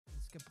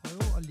skal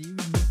prøve at leve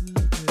i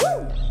nuet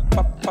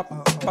og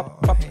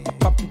have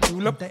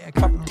en dag af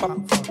gangen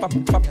frem for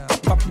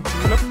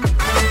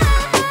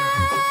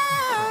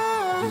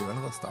Vi er jo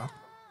allerede startet.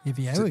 Ja,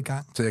 vi er jo i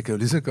gang. Så jeg kan jo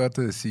lige så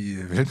godt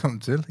sige velkommen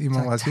til,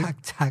 Imran Rashid.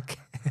 Tak.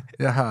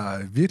 Jeg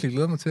har virkelig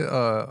glædet mig til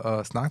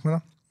at snakke med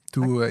dig.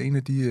 Du er en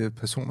af de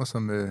personer,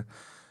 som i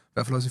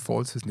hvert fald også i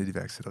forhold til sådan lidt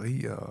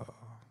iværksætteri og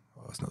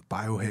sådan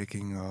noget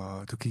biohacking,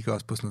 og du kigger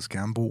også på sådan noget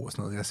skærmbrug og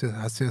sådan noget. Jeg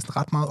har set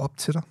ret meget op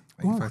til dig,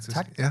 faktisk.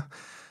 Tak. Ja.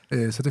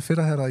 Så det er fedt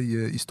at have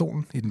dig i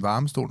stolen, i den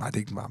varme stol. Nej, det er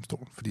ikke den varme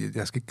stol, fordi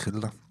jeg skal ikke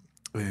grille dig.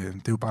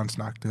 Det er jo bare en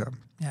snak, det her.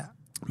 Ja.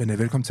 Men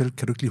velkommen til.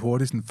 Kan du ikke lige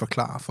hurtigt sådan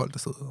forklare folk, der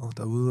sidder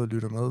derude og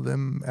lytter med?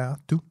 Hvem er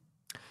du?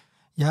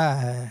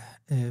 Jeg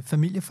er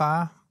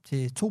familiefar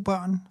til 2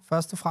 børn,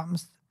 først og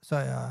fremmest. Så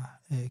er jeg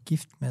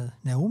gift med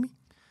Naomi.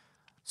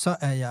 Så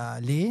er jeg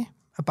læge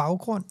af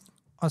baggrund.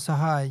 Og så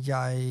har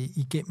jeg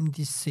igennem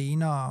de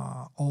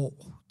senere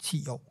år,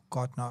 10 år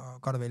godt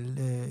og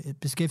vel,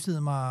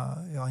 beskæftiget mig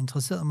og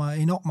interesseret mig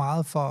enormt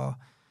meget for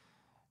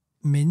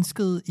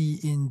mennesket i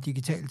en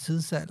digital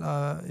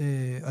tidsalder,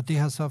 og det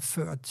har så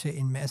ført til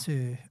en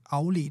masse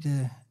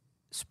afledte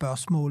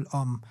spørgsmål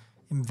om,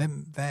 jamen,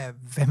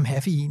 hvem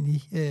er vi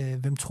egentlig?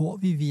 Hvem tror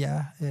vi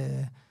er?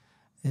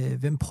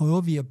 Hvem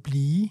prøver vi at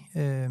blive?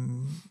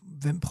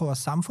 Hvem prøver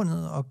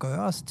samfundet at gøre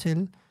os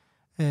til?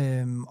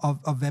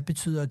 Og hvad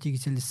betyder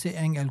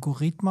digitalisering,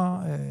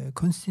 algoritmer,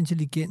 kunstig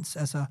intelligens?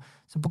 Altså,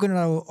 så begynder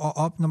der jo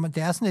at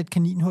det er sådan et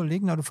kaninhul,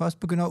 ikke? Når du først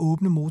begynder at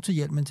åbne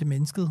motorhjelmen til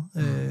mennesket,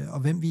 og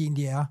hvem vi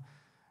egentlig er,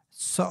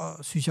 så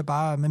synes jeg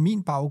bare, med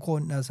min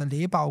baggrund, altså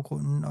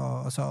lægebaggrunden,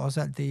 og så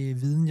også alt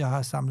det viden, jeg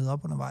har samlet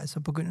op undervejs, så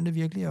begynder det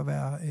virkelig at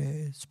være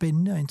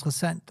spændende og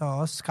interessant, og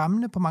også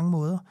skræmmende på mange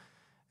måder.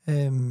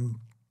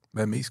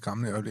 Hvad er mest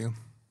skræmmende i øjeblikket?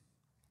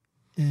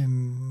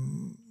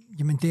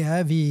 Jamen det er,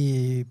 at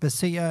vi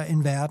baserer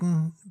en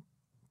verden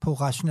på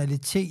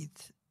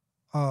rationalitet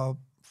og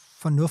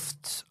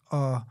fornuft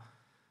og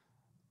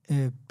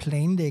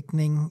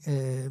planlægning,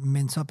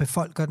 men så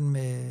befolker den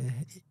med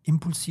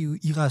impulsive,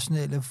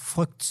 irrationelle,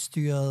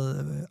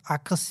 frygtstyrede,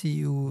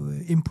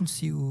 aggressive,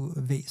 impulsive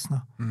væsener.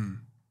 Mm.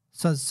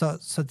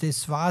 Så det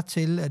svarer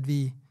til, at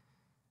vi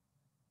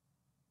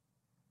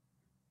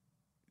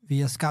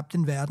har skabt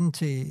en verden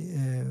til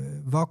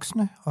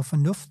voksne og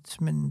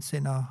fornuft, men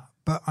sender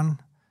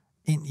børn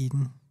ind i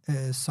den,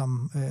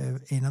 som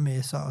ender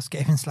med så at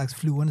skabe en slags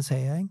fluernes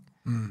herre, ikke?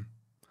 Mm.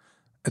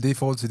 Er det i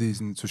forhold til de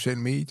sådan, sociale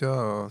medier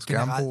og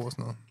skærmbrug og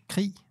sådan noget?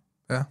 Krig.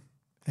 Ja.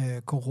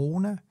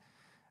 Corona.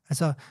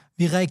 Altså,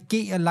 vi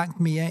reagerer langt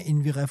mere,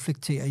 end vi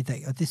reflekterer i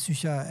dag, og det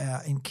synes jeg er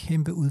en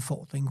kæmpe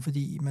udfordring,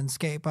 fordi man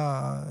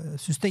skaber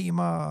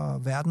systemer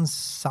og verdens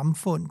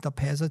samfund, der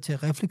passer til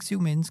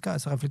refleksive mennesker,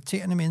 altså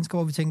reflekterende mennesker,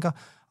 hvor vi tænker,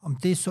 om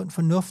det er sund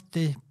fornuft,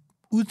 det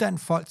uddanne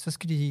folk, så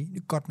skal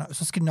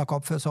de nok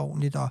opføre sig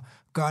ordentligt og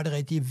gøre det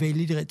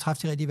rigtige,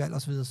 træffe de rigtige valg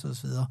osv.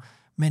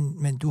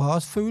 Men du har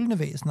også følende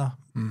væsener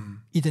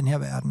i den her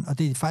verden, og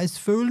det er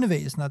faktisk følende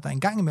væsener, der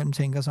engang imellem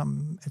tænker,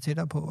 som er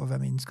tættere på at være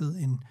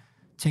mennesket, end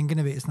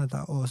tænkende væsener, der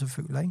også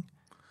føler, ikke?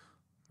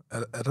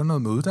 Er der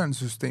noget med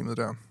uddannelsessystemet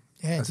der?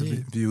 Ja,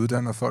 altså, vi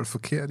uddanner folk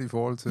forkert i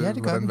forhold til,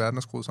 hvordan verden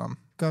er skruet sammen.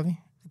 Det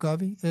gør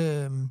vi.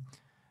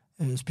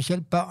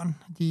 Specielt børn,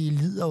 de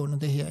lider under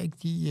det her, ikke?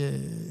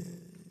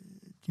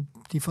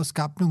 De får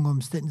skabt nogle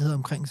omstændigheder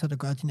omkring sig, der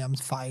gør, at de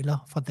nærmest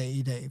fejler fra dag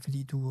i dag,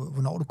 fordi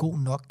hvornår er du god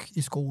nok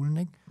i skolen,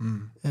 ikke?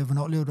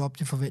 Hvornår lever du op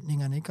til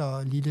forventningerne, ikke?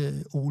 Og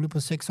lille Ole på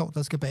 6 år,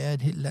 der skal bære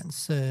et helt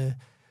lands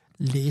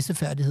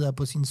læsefærdigheder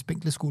på sine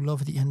spinkle skuldre,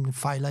 fordi han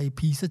fejler i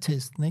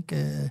PISA-testen,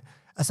 ikke?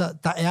 Altså,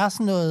 der er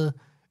sådan noget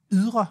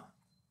ydre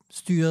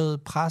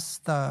styret pres,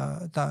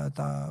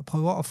 der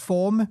prøver at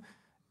forme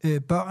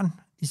børn,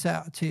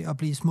 især til at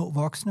blive små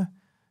voksne,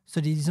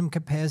 så de ligesom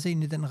kan passe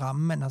ind i den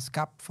ramme, man har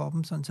skabt for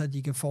dem, sådan så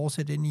de kan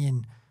fortsætte ind i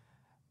en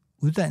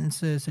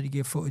uddannelse, så de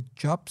kan få et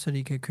job, så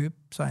de kan købe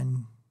sig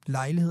en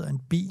lejlighed og en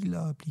bil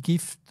og blive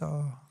gift,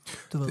 og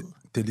du ved.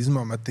 Det er ligesom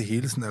om, at det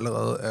hele sådan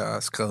allerede er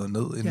skrevet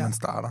ned, inden man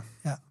starter.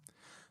 Ja.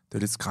 Det er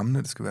lidt skræmmende,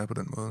 at det skal være på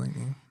den måde,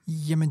 ikke?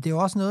 Jamen, det er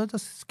også noget, der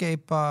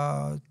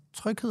skaber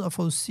tryghed og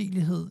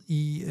forudsigelighed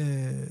i,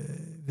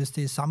 hvis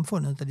det er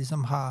samfundet, der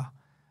ligesom har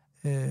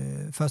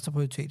første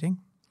prioritet, ikke?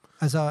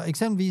 Altså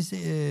eksempelvis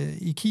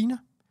i Kina,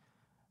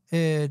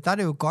 der er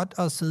det jo godt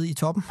at sidde i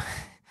toppen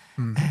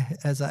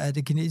altså af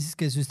det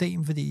kinesiske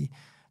system, fordi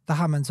der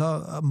har man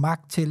så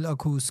magt til at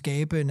kunne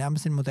skabe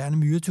nærmest en moderne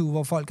myretue,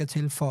 hvor folk er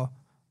til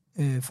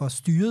for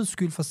styrets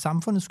skyld, for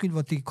samfundets skyld,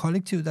 hvor det er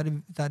kollektivt,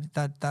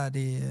 der er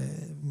det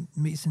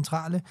mest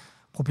centrale.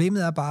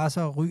 Problemet er bare,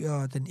 så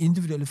ryger den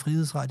individuelle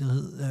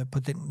frihedsrettighed på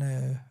den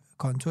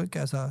konto, ikke?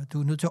 Altså, du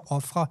er nødt til at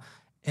ofre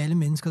alle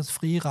menneskers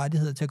frie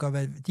rettigheder til at gøre,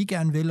 hvad de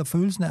gerne vil, og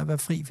følelsen af at være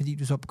fri, fordi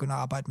du så begynder at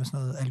arbejde med sådan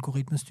noget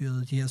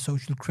algoritmestyret, de her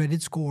social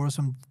credit score,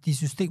 som de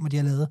systemer, de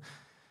har lavet,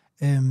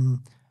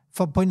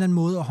 for på en eller anden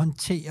måde at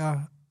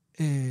håndtere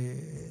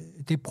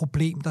det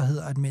problem, der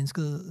hedder, at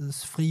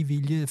menneskets frie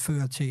vilje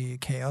fører til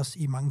kaos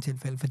i mange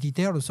tilfælde. Fordi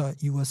der er du så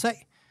i USA,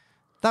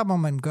 Der må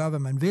man gøre, hvad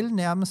man vil,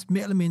 nærmest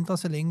mere eller mindre,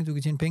 så længe du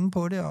kan tjene penge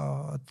på det,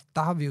 og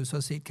der har vi jo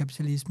så set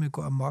kapitalisme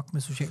gå amok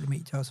med sociale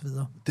medier osv.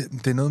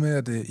 Det er noget med,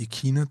 at i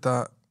Kina,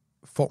 der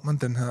får man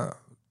den her,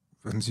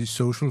 hvad man siger,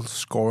 social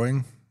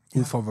scoring,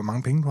 ud fra hvor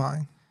mange penge du har,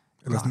 ikke?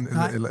 Eller, sådan,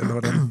 eller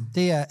hvordan?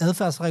 Det er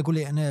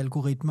adfærdsregulerende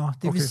algoritmer.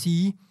 Det vil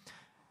sige,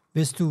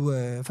 hvis du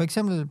for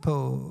eksempel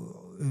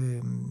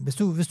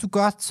hvis du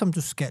gør, som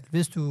du skal,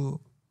 hvis du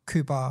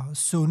køber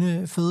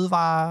sunde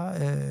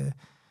fødevarer,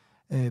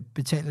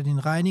 betaler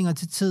dine regninger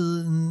til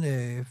tiden,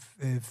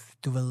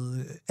 du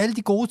ved, alle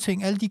de gode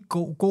ting, alle de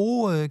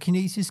gode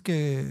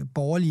kinesiske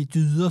borgerlige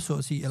dyder, så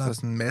at sige. Eller, så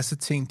sådan en masse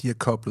ting, de har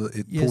koblet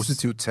et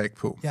positivt tag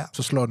på. Ja.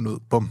 Så slår den ud.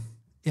 Bum.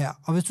 Ja,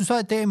 og hvis du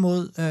så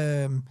derimod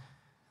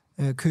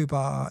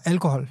køber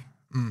alkohol,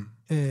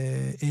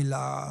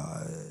 eller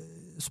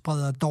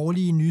spreder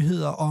dårlige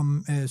nyheder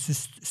om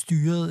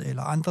styret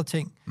eller andre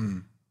ting,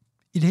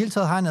 i det hele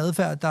taget har en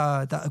adfærd,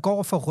 der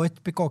går for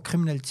rødt, begår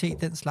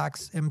kriminalitet, den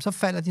slags, så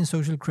falder din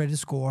social credit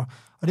score.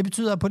 Og det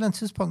betyder, at på et eller andet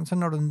tidspunkt, så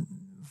når du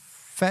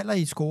falder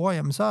i score,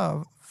 jamen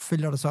så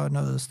følger der så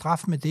noget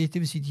straf med det. Det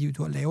vil sige, at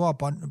du har lavere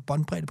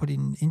båndbredde på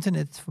din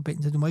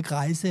internetforbindelse. Du må ikke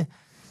rejse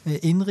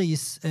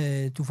indrigs.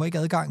 Du får ikke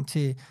adgang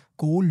til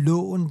gode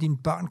lån. Dine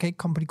børn kan ikke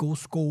komme på de gode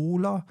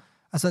skoler.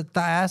 Altså,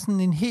 der er sådan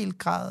en helt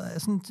grad,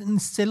 sådan en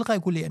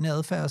selvregulerende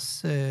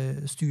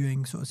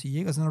adfærdsstyring, så at sige.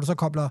 Ikke? Altså, når du så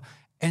kobler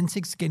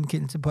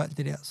ansigtsgenkendelse på alt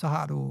det der, så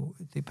har du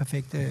det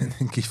perfekte...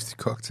 en giftig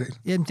cocktail.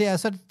 Jamen, det er,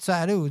 så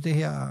er det jo det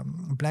her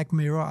Black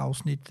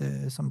Mirror-afsnit,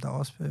 som der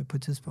også på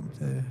et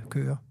tidspunkt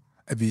kører.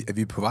 Er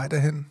vi på vej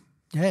derhen?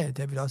 Ja, det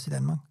er vi også i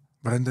Danmark.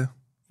 Hvordan det?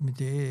 Men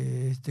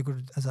det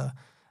kunne... Altså,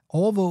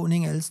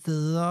 overvågning alle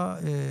steder...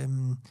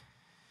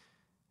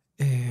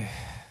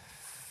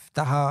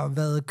 der har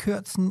været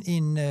kørt sådan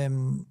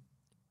en...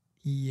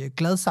 I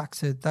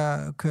Gladsaxe,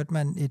 der kørte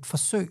man et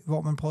forsøg,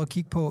 hvor man prøvede at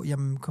kigge på,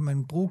 jamen, kan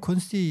man bruge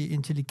kunstig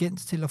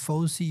intelligens til at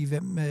forudsige,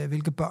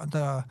 hvilke børn,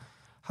 der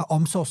har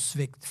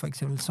omsorgssvigt, for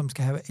eksempel, som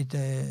skal have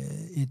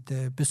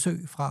et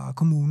besøg fra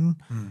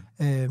kommunen.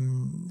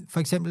 For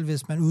eksempel,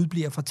 hvis man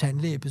udbliver fra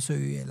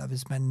tandlægebesøg, eller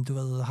hvis man, du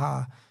ved,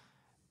 har...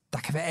 Der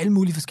kan være alle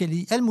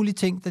mulige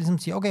ting, der ligesom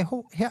siger, okay,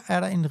 her er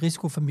der en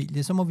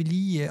risikofamilie, så må vi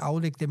lige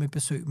aflægge dem et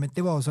besøg. Men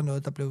det var jo så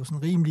noget, der blev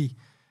sådan rimelig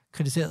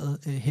kritiseret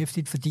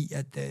hæftigt, fordi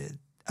at...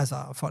 Altså,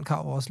 folk har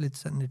jo også lidt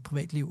sådan et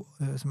privatliv,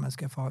 som man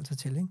skal forholde sig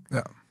til, ikke?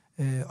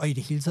 Ja. Og i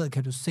det hele taget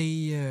kan du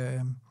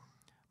se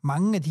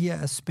mange af de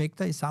her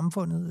aspekter i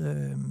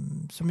samfundet,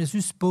 som jeg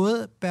synes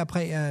både bærer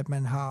præg af, at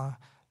man har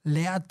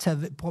lært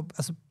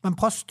altså, man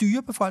prøver at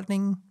styre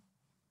befolkningen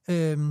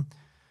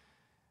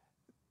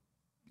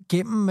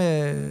gennem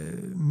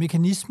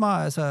mekanismer,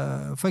 altså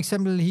for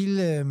eksempel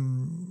hele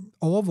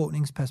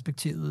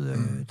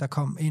overvågningsperspektivet, der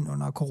kom ind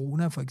under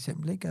corona, for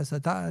eksempel, ikke? Altså,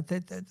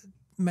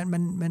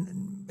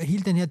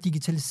 hele den her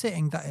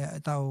digitalisering,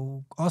 der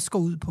jo også går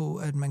ud på,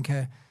 at man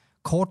kan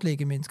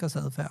kortlægge menneskers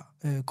adfærd,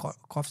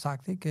 groft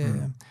sagt, ikke?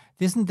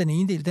 Det er sådan den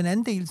ene del. Den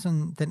anden del,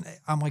 sådan, den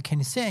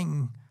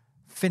amerikaniseringen,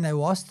 finder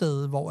jo også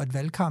sted, hvor at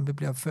valgkampe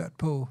bliver ført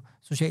på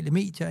sociale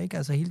medier, ikke?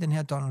 Altså hele den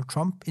her Donald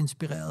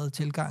Trump-inspirerede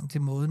tilgang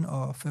til måden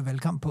at føre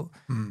valgkamp på,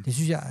 det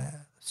synes jeg er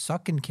så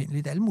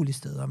genkendeligt alle mulige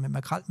steder, med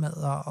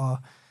makrelmadder og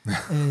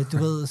du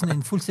ved, sådan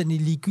en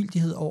fuldstændig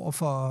ligegyldighed over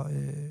for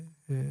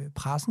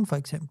pressen for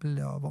eksempel,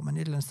 og hvor man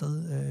et eller andet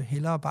sted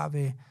hellere bare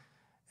vil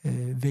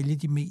vælge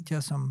de medier,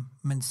 som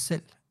man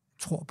selv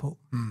tror på.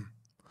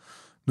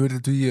 Nu er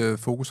det de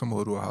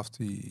fokusområder, du har haft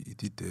i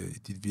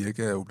dit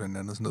virke, er jo blandt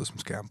andet sådan noget som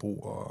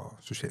skærmbrug og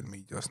sociale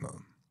medier og sådan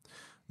noget.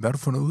 Hvad har du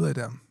fundet ud af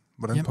der?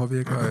 Hvordan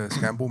påvirker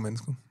skærmbrug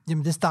mennesket?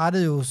 Jamen, det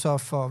startede jo så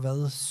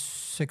for,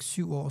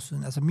 6-7 år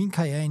siden. Altså, min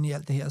karriere ind i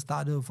alt det her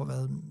startede jo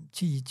for,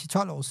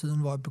 10-12 år siden,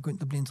 hvor jeg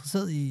begyndte at blive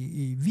interesseret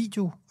i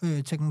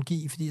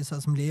videoteknologi, fordi jeg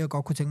sad som læge og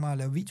godt kunne tænke mig at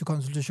lave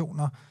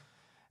videokonsultationer.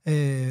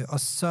 Og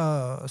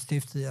så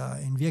stiftede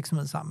jeg en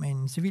virksomhed sammen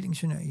med en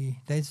civilingeniør i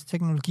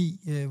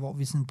datateknologi, hvor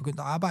vi sådan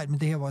begyndte at arbejde med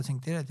det her, hvor jeg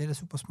tænkte, det er da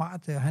super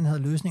smart. Han havde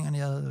løsningerne,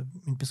 jeg havde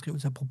en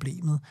beskrivelse af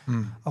problemet.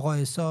 Og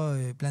røg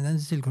så blandt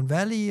andet Silicon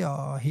Valley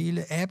og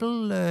hele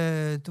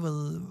Apple, du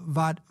ved,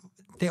 var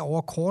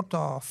derovre kort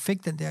og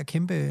fik den der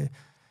kæmpe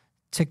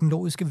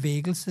teknologiske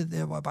vækkelse,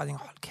 der, hvor jeg bare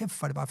tænkte, hold kæft,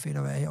 hvor er det bare fedt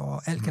at være her,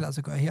 og alt kan lade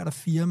sig gøre. Her er der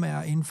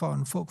firmaer inden for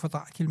en få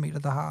kvadratkilometer,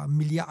 der har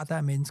milliarder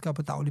af mennesker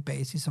på daglig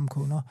basis som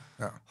kunder.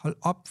 Ja. Hold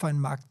op for en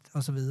magt,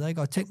 og så videre.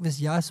 Ikke? Og tænk,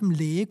 hvis jeg som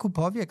læge kunne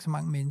påvirke så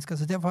mange mennesker,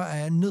 så derfor er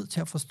jeg nødt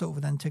til at forstå,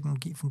 hvordan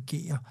teknologi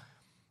fungerer.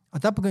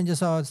 Og der begyndte jeg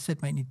så at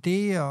sætte mig ind i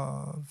det,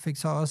 og fik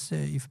så også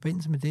i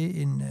forbindelse med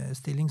det en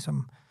stilling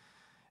som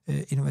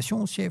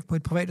innovationschef på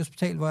et privat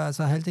hospital, hvor jeg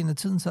altså halvdelen af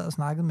tiden sad og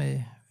snakkede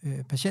med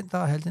patienter,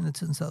 og halvdelen af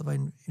tiden sad og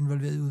var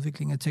involveret i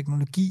udvikling af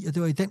teknologi, og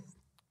det var i den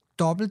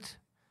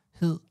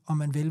dobbelthed, om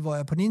man vil, hvor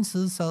jeg på den ene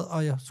side sad,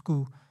 og jeg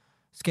skulle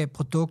skabe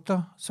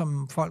produkter,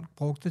 som folk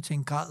brugte til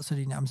en grad, så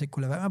de nærmest ikke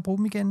kunne lade være med at bruge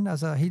dem igen.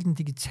 Altså hele den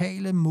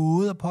digitale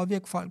måde at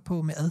påvirke folk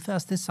på med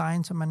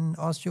adfærdsdesign, som man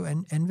også jo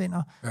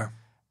anvender. Ja.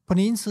 På den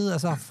ene side,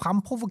 altså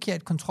fremprovokere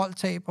et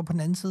kontroltab, og på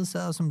den anden side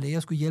sad jeg som læge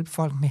og skulle hjælpe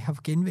folk med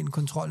at genvinde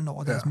kontrollen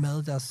over deres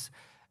mad, deres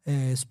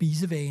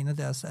spisevaner,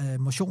 deres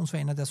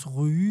motionsvaner, deres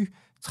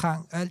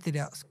rygetrang, alt det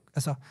der.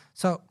 Altså,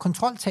 så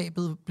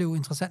kontroltabet blev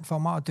interessant for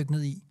mig at dykke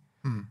ned i.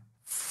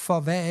 For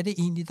hvad er det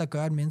egentlig, der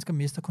gør, at mennesker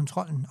mister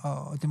kontrollen?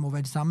 Og det må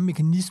være de samme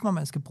mekanismer,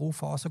 man skal bruge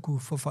for os at kunne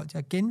få folk til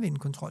at genvinde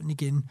kontrollen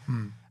igen.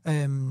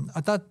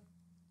 Og der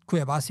kunne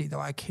jeg bare se, at der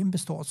var et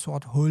kæmpestort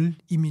sort hul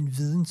i min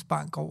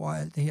vidensbank over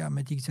alt det her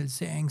med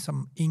digitalisering,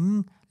 som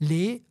ingen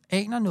læge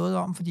aner noget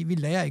om, fordi vi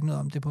lærer ikke noget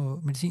om det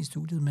på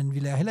medicinstudiet, men vi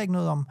lærer heller ikke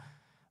noget om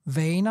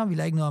vaner, vi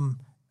lærer ikke noget om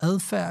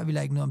adfærd, vi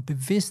lærer ikke noget om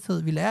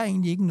bevidsthed, vi lærer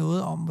egentlig ikke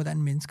noget om,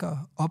 hvordan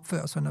mennesker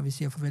opfører sig, når vi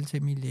siger farvel til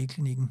dem i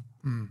lægeklinikken.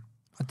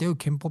 Og det er jo et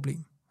kæmpe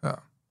problem. Ja.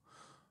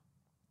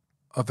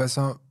 Og hvad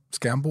så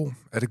skærmbrug?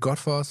 Er det godt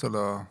for os,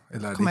 eller er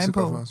det ikke så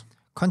godt for os?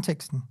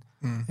 Konteksten.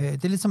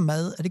 Det er lidt som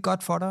mad. Er det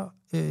godt for dig?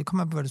 Kom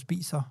an på, hvad du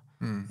spiser.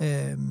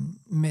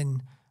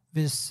 Men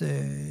hvis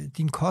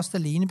din kost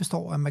alene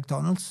består af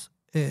McDonald's,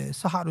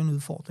 så har du en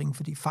udfordring,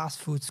 fordi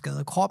fastfood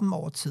skader kroppen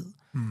over tid.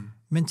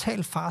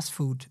 Mental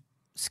fastfood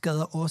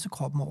skader også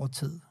kroppen over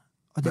tid.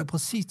 Og det er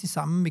præcis de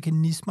samme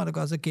mekanismer, der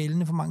gør sig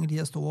gældende for mange af de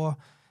her store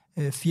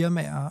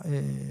firmaer,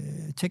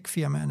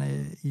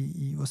 tech-firmaerne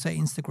i USA,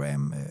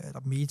 Instagram,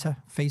 eller Meta,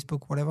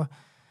 Facebook, whatever,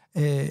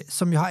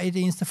 som jo har et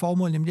eneste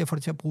formål, nemlig at få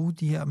det til at bruge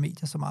de her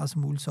medier så meget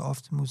som muligt, så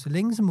ofte som muligt, så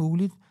længe som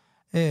muligt.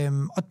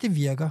 Og det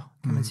virker,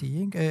 kan man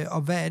sige. Ikke?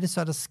 Og hvad er det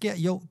så, der sker?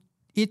 Jo,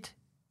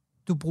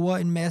 du bruger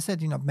en masse af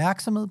din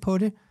opmærksomhed på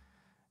det.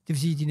 Det vil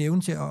sige, at din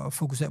evne til at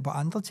fokusere på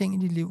andre ting i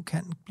dit liv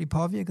kan blive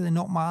påvirket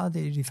enormt meget.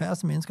 Det er de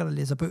færreste mennesker, der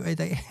læser bøger i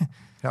dag.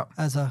 Ja.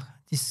 Altså,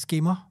 de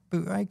skimmer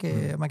bøger,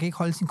 ikke? Man kan ikke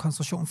holde sin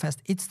koncentration fast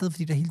et sted,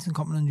 fordi der hele tiden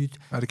kommer noget nyt.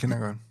 Ja, det kender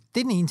jeg godt.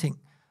 Det er den ene ting.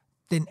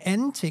 Den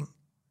anden ting,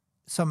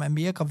 som er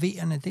mere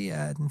graverende, det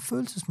er den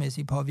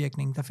følelsesmæssige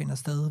påvirkning, der finder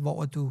sted,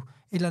 hvor du et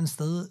eller andet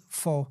sted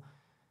får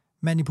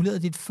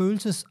manipuleret dit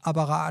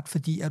følelsesapparat,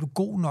 fordi er du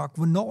god nok?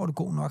 Hvornår er du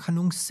god nok? Har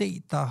nogen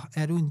set dig?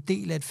 Er du en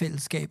del af et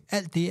fællesskab?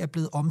 Alt det er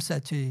blevet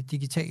omsat til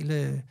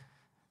digitale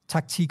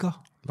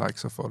taktikker.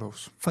 Likes og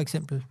follows. For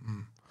eksempel.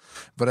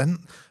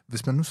 Hvordan,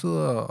 hvis man nu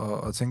sidder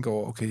og tænker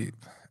over, okay,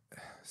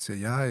 så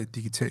jeg er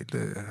digitalt,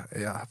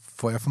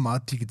 får jeg for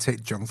meget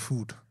digitalt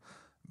junkfood?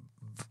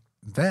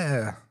 Hvad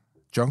er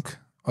junk,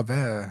 og hvad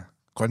er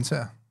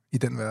grøntsager i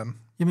den verden?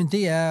 Jamen,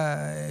 det er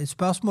et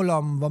spørgsmål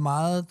om, hvor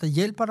meget der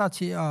hjælper dig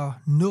til at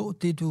nå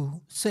det, du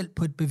selv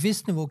på et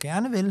bevidst niveau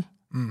gerne vil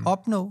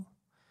opnå,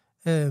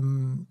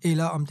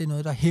 eller om det er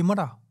noget, der hæmmer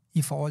dig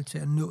i forhold til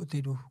at nå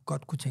det, du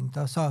godt kunne tænke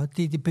dig. Så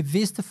det er det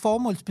bevidste,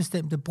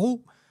 formålsbestemte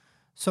brug,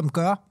 som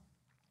gør,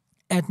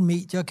 at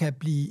medier kan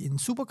blive en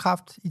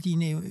superkraft i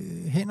dine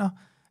hænder,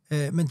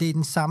 men det er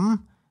den samme.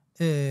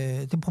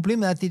 Det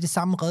problemet er, at det er det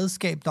samme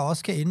redskab, der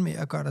også kan ende med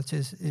at gøre dig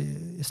til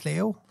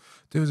slave.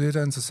 Det er jo det, der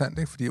er interessant,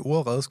 ikke? Fordi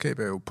ordet redskab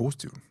er jo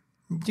positivt.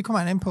 Det kommer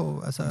an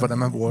på, altså, hvordan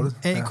man bruger det.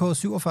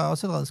 AK-47 er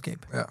også et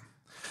redskab. Ja.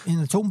 En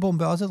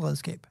atombombe er også et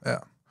redskab. Ja.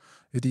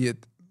 Fordi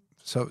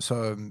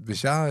så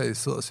hvis jeg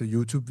sidder og ser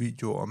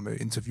YouTube-videoer om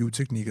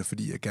interviewteknikker,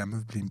 fordi jeg gerne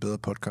vil blive en bedre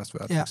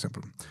podcastvært, for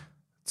eksempel,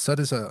 så er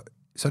det jo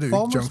ikke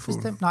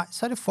junkfood. Nej,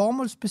 så er det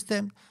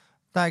formålsbestemt.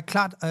 Der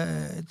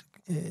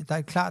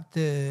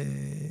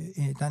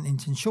er en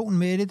intention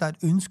med det, der er et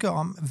ønske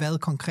om, hvad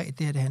konkret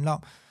det her det handler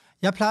om.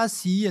 Jeg plejer at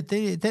sige, at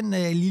den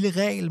lille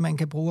regel, man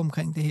kan bruge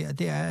omkring det her,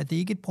 det er, at det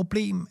ikke er et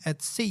problem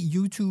at se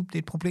YouTube, det er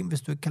et problem,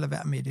 hvis du ikke kan lade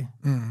være med det.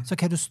 Så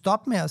kan du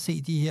stoppe med at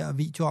se de her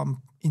videoer om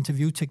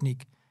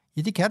interviewteknik.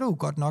 Ja, det kan du jo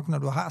godt nok, når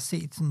du har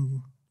set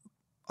sådan.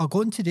 Og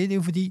grund til det er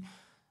jo fordi,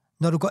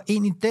 når du går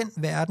ind i den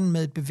verden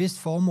med et bevidst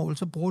formål,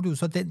 så bruger du jo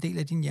så den del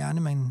af din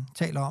hjerne, man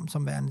taler om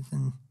som værende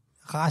den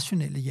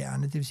rationelle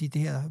hjerne. Det vil sige,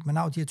 det her, man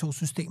har jo de her to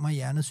systemer i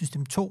hjernen.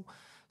 System 2,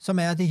 som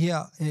er det her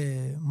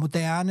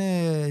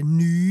moderne,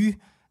 nye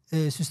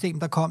system,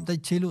 der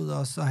tillod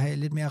os at have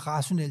lidt mere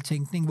rationel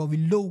tænkning, hvor vi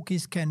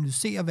logisk kan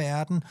analysere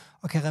verden,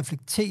 og kan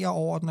reflektere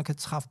over den, og kan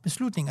træffe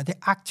beslutninger. Det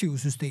aktive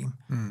system.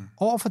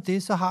 Overfor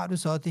det, så har du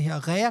så det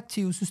her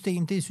reaktive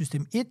system. Det er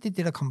system 1, det er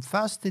det, der kom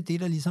først. Det er det,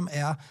 der ligesom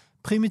er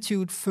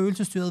primitivt,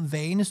 følelsesstyret,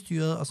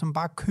 vanestyret, og som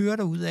bare kører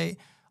derud af,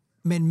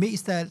 men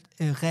mest af alt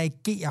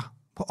reagerer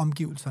på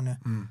omgivelserne.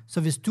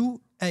 Så hvis du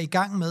er i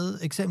gang med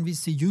eksempelvis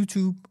se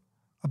YouTube,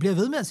 og bliver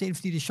ved med at se det,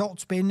 fordi det er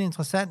sjovt, spændende,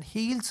 interessant,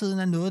 hele tiden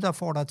er noget, der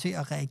får dig til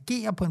at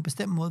reagere på en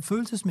bestemt måde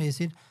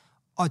følelsesmæssigt,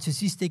 og til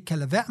sidst ikke kan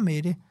lade være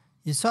med det,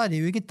 ja, så er det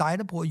jo ikke dig,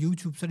 der bruger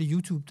YouTube, så er det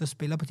YouTube, der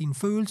spiller på dine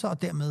følelser,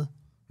 og dermed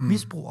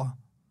misbruger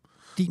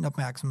din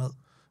opmærksomhed.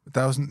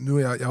 Der er jo sådan, nu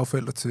er jeg jo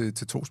forælder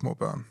til 2 små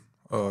børn,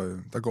 og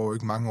der går jo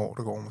ikke mange år,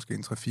 der går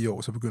måske 3-4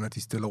 år, så begynder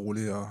de stille og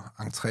roligt at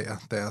entrere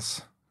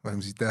deres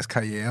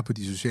karriere på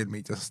de sociale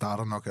medier, så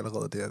starter nok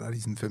allerede der. Der er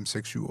de sådan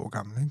 5-6-7 år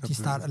gamle. Ikke? De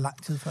starter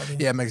lang tid før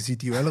det. Ja, man kan sige,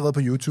 de er jo allerede på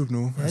YouTube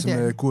nu. Ja, altså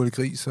med Gurle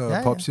Gris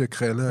og Popsi og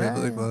Krille, og jeg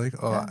ved ikke hvad, ikke?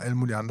 Og alle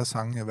mulige andre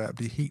sange er ved at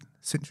blive helt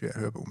sindssygt at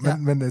høre på.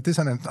 Men det er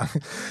sådan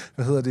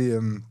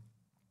en...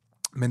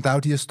 Men der er jo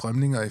de her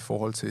strømninger i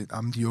forhold til,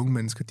 at de unge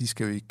mennesker, de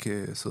skal jo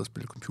ikke sidde og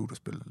spille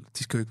computerspil.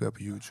 De skal jo ikke være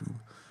på YouTube.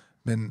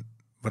 Men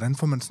hvordan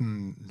får man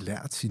sådan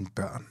lært sine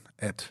børn,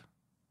 at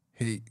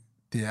hey,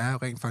 det er jo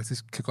rent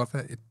faktisk, kan godt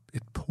være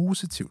et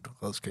positivt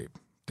redskab,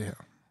 det her?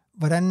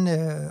 Hvordan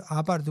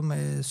arbejder du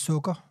med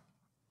sukker?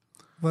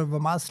 Hvor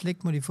meget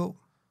slik må de få?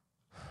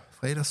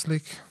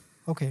 Fredagsslik.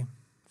 Okay.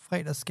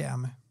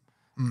 Fredagsskærme.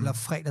 Eller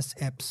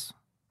fredagsapps.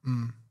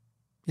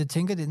 Jeg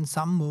tænker, det er den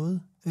samme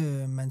måde,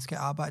 man skal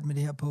arbejde med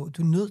det her på.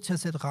 Du er nødt til at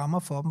sætte rammer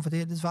for dem, for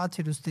det svarer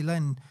til, at du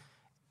stiller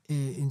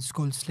en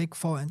skål slik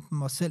foran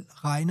dem, og selv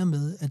regner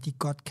med, at de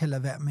godt kan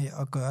lade være med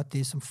at gøre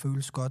det, som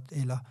føles godt,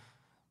 eller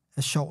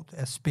er sjovt,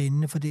 er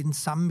spændende, for det er den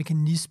samme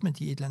mekanisme,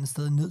 de et eller andet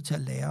sted er nødt til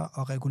at lære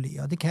og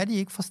regulere. Og det kan de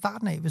ikke fra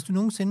starten af. Hvis du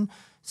nogensinde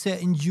ser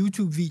en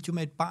YouTube-video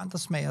med et barn, der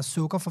smager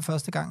sukker for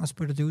første gang, og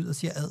spytter det ud og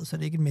siger ad, så er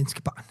det ikke et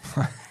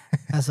menneskebarn.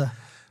 Altså.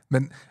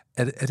 Men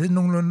er det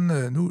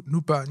nogenlunde... Nu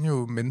er børn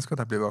jo mennesker,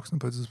 der bliver voksne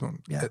på et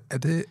tidspunkt. Ja.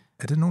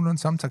 Er det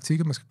nogenlunde samme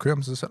taktikker, man skal køre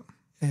med sig selv?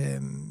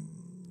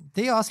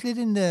 Det er også lidt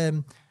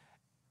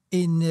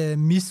en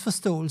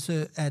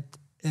misforståelse,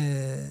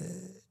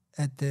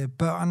 at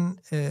børn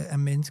er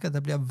mennesker, der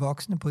bliver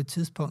voksne på et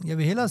tidspunkt. Jeg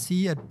vil hellere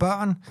sige, at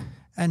børn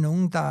er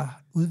nogen, der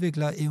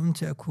udvikler evnen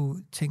til at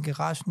kunne tænke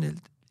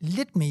rationelt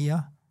lidt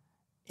mere,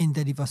 end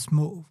da de var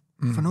små.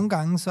 For nogle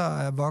gange så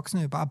er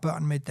voksne bare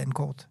børn med et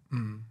dankort.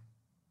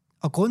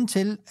 Og grunden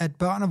til, at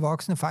børn og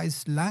voksne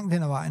faktisk langt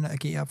hen ad vejen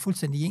agerer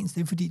fuldstændig ens,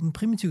 det er, fordi den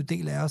primitive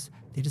del af os,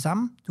 det er det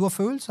samme. Du har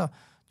følelser,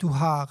 du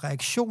har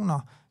reaktioner,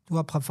 du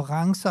har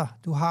præferencer,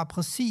 du har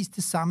præcis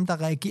det samme,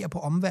 der reagerer på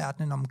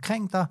omverdenen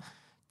omkring dig.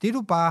 Det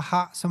du bare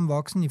har som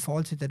voksen i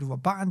forhold til, da du var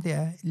barn, det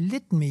er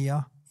lidt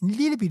mere, en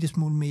lille bitte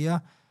smule mere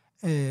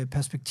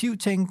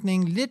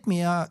perspektivtænkning, lidt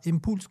mere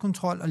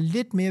impulskontrol og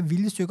lidt mere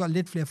viljestykker og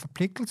lidt flere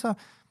forpligtelser.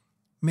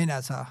 Men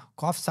altså,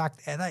 groft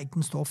sagt, er der ikke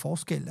den store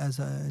forskel.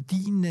 Altså,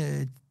 din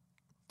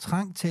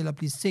trang til at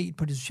blive set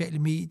på de sociale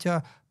medier,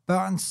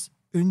 børns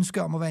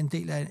ønske om at være en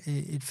del af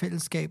et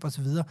fællesskab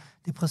osv., det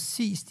er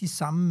præcis de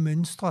samme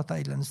mønstre, der et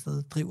eller andet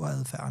sted driver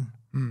adfærden.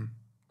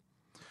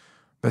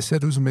 Hvad ser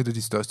du som et af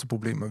de største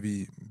problemer,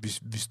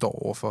 vi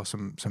står overfor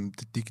som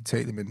det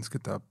digitale menneske,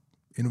 der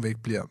endnu væk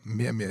bliver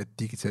mere og mere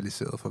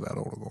digitaliseret for hvert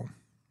år, der går?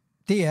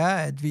 Det er,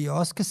 at vi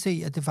også kan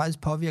se, at det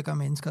faktisk påvirker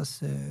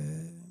menneskers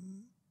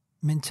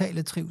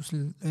mentale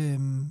trivsel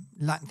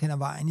langt hen ad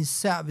vejen,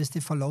 især hvis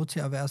det får lov til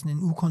at være sådan en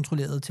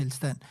ukontrolleret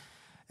tilstand.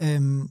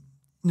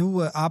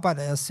 Nu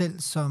arbejder jeg selv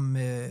som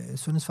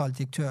sundhedsfaglig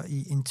direktør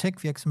i en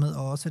tech-virksomhed,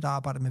 og også der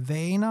arbejder med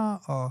vaner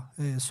og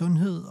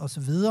sundhed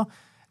osv.,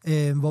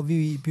 hvor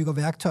vi bygger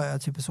værktøjer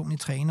til personlige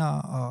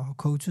trænere og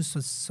coaches,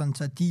 sådan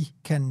så de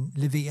kan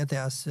levere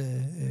deres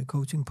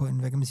coaching på en,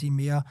 hvad kan man sige,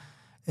 mere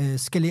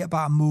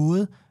skalerbar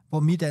måde, hvor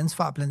mit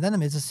ansvar blandt andet er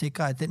med til at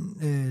sikre, at den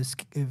hvad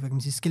kan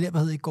man sige,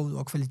 skalerbarhed ikke går ud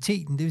over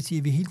kvaliteten. Det vil sige,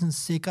 at vi hele tiden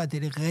sikrer, at det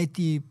er det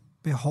rigtige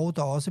behov,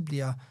 der også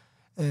bliver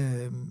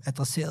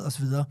adresseret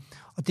osv.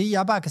 Og det,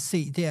 jeg bare kan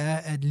se, det er,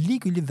 at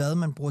ligegyldigt hvad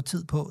man bruger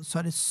tid på, så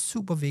er det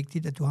super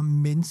vigtigt, at du har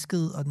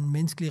mennesket og den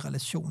menneskelige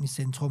relation i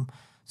centrum.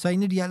 Så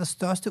en af de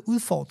allerstørste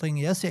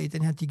udfordringer, jeg ser i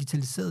den her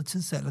digitaliserede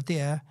tidsalder, det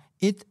er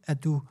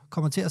at du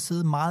kommer til at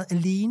sidde meget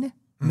alene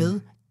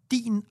med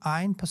din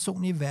egen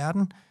personlige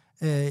verden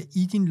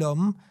i din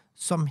lomme,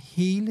 som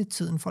hele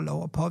tiden får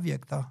lov at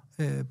påvirke dig.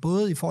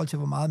 Både i forhold til,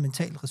 hvor meget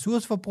mentalt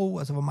ressourceforbrug,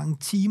 altså hvor mange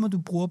timer du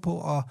bruger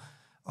på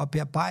at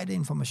bearbejde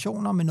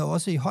informationer, men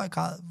også i høj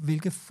grad,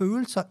 hvilke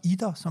følelser i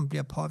dig, som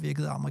bliver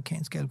påvirket af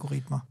amerikanske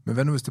algoritmer. Men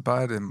hvad nu, hvis det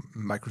bare er et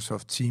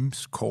Microsoft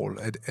Teams call?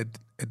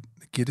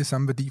 Giver det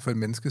samme værdi for et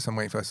menneske, som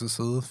rent faktisk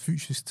sidder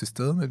fysisk til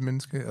stede med et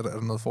menneske? Er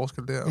der noget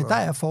forskel der? Ja, der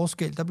er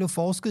forskel. Der blev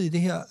forsket i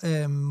det her.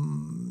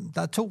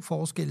 Der er 2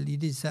 forskelle i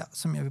det især,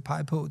 som jeg vil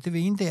pege på.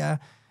 Det ene, det er,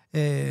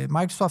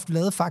 Microsoft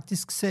lavede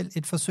faktisk selv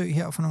et forsøg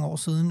her for nogle år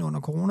siden under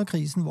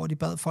coronakrisen, hvor de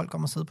bad folk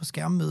om at sidde på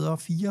skærmmøder,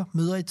 4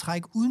 møder i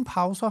træk uden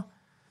pauser,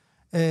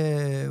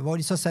 hvor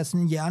de så satte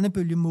sådan en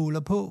hjernebølgemåler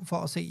på, for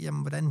at se,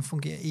 jamen, hvordan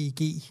fungerer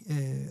EEG,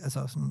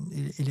 altså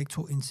sådan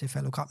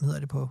elektroencefalogram hedder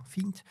det på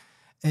fint,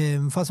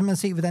 for simpelthen at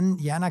se, hvordan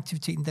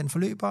hjerneaktiviteten den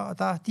forløber. Og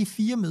der de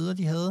 4 møder,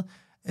 de havde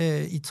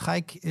i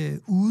træk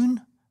uden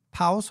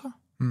pauser,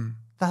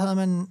 der havde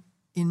man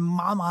en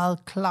meget,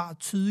 meget klar,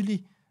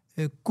 tydelig,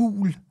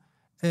 gul,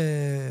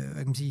 hvad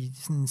kan man sige,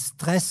 sådan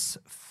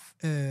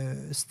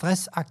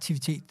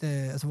stressaktivitet,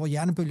 altså hvor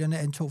hjernebølgerne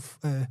antog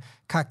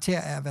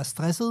karakter af at være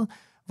stresset,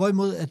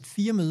 hvorimod at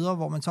 4 møder,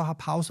 hvor man så har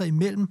pauser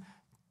imellem,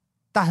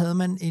 der havde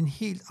man en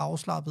helt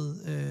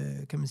afslappet,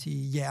 kan man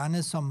sige,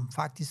 hjerne, som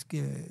faktisk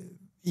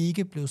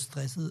ikke blev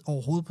stresset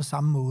overhovedet på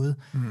samme måde.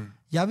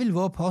 Jeg vil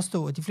våge at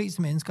påstå, at de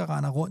fleste mennesker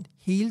render rundt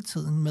hele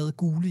tiden med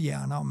gule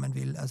hjerner, om man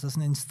vil, altså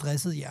sådan en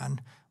stresset hjerne.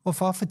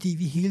 Hvorfor? Fordi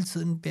vi hele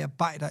tiden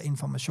bearbejder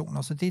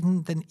informationer. Så det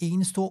er den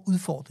ene store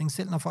udfordring,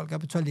 selv når folk er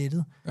på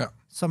toilettet,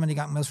 så er man i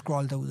gang med at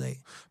scrolle derudad.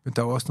 Men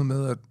der er jo også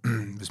noget med, at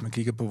hvis man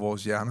kigger på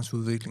vores hjerners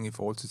udvikling i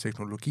forhold til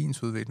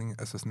teknologiens udvikling,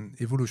 altså sådan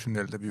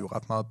evolutionelt er vi jo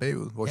ret meget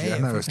bagud. Vores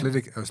hjerner er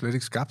jo slet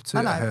ikke skabt til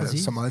at have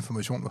så meget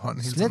information ved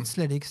hånden hele tiden.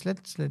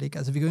 Slet ikke.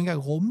 Altså vi kan jo ikke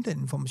engang rumme den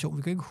information.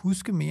 Vi kan ikke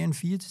huske mere end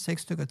 4 til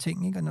 6 stykker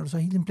ting, ikke? Og når du så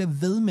hele tiden bliver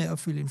ved med at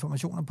fylde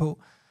informationer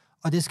på,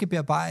 og det skal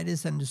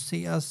bearbejdes,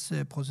 analyseres,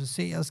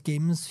 processeres,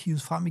 gemmes,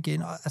 hives frem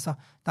igen. Og, altså,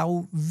 der er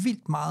jo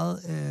vildt meget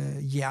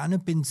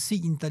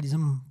hjernebenzin, der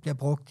ligesom bliver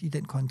brugt i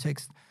den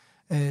kontekst.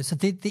 Så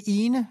det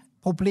ene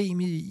problem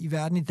i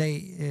verden i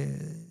dag,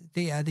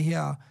 det er det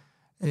her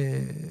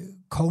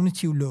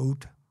cognitive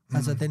load.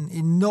 Altså den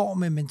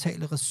enorme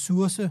mentale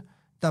ressource,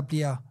 der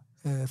bliver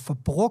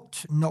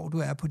forbrugt, når du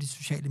er på de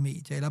sociale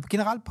medier, eller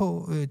generelt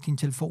på din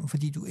telefon,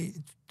 fordi det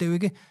er jo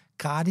ikke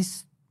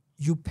gratis.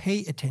 You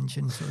pay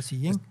attention, så at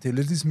sige. Ikke? Det er jo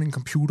lidt ligesom en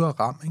computer og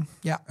RAM, ikke?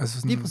 Ja, altså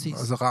sådan, lige præcis.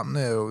 Altså rammen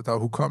er jo, der er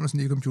jo hukommelsen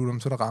i computeren,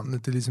 så er der rammen,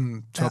 det er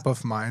ligesom top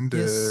of mind,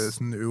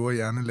 sådan øvre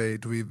hjernelag,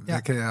 du ved,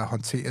 hvad kan jeg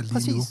håntere lige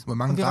præcis. nu? Hvor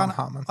mange gram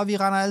har man? Og vi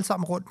render alle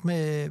sammen rundt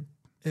med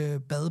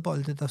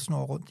badebolde, der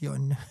snor rundt i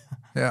øjnene.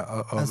 Ja,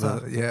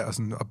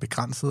 og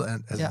begrænset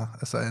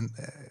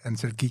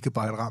antal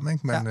gigabyte RAM,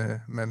 ikke?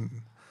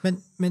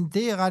 Men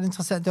det er ret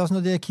interessant. Det er også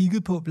noget, det jeg har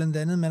kigget på, blandt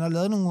andet. Man har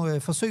lavet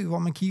nogle forsøg, hvor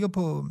man kigger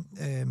på...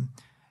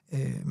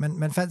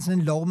 Man fandt sådan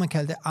en lov, man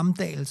kaldte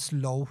Amdals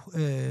lov,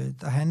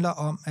 der handler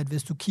om, at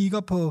hvis du kigger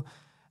på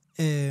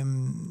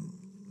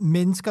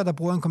mennesker, der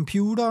bruger en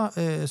computer,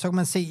 så kan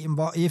man se,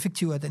 hvor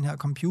effektiv er den her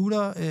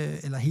computer,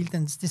 eller hele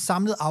det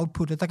samlede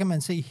output, og der kan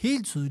man se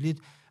helt tydeligt,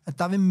 at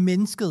der vil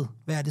mennesket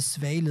være det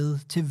svage led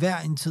til hver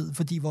en tid,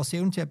 fordi vores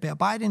evne til at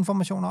bearbejde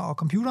informationer og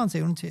computerens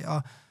evne til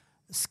at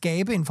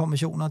skabe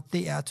informationer,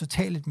 det er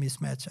totalt et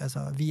mismatch.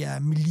 Altså, vi er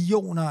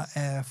millioner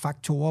af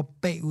faktorer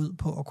bagud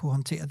på at kunne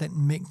håndtere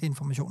den mængde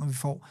informationer, vi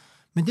får.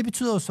 Men det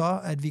betyder jo så,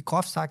 at vi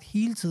groft sagt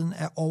hele tiden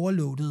er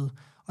overloadet.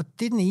 Og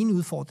det er den ene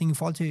udfordring i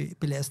forhold til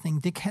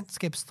belastningen. Det kan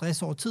skabe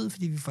stress over tid,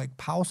 fordi vi får ikke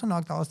pauser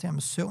nok. Der er også det her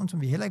med søvn,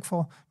 som vi heller ikke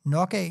får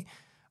nok af.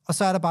 Og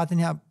så er der bare den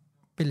her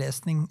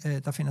belastning,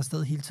 der finder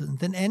sted hele tiden.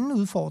 Den anden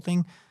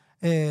udfordring,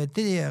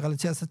 det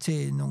relaterer sig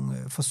til nogle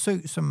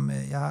forsøg, som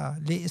jeg har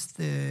læst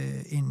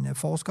en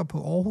forsker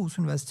på Aarhus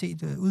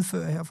Universitet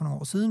udføre her for nogle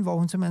år siden, hvor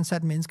hun simpelthen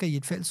satte mennesker i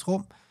et fælles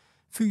rum,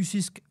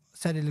 fysisk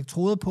satte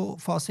elektroder på,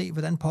 for at se,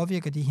 hvordan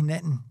påvirker de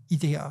hinanden i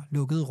det her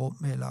lukkede rum,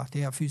 eller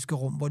det her fysiske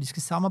rum, hvor de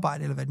skal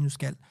samarbejde, eller hvad de nu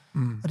skal.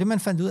 Og det man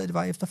fandt ud af, det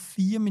var efter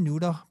 4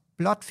 minutter,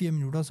 blot 4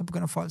 minutter, så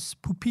begynder folks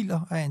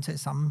pupiller at antage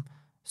samme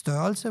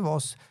størrelse,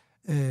 vores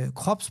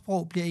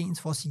kropssprog bliver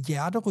ens, vores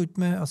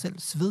hjerterytme og selv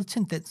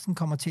svedtendensen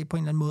kommer til på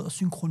en eller anden måde at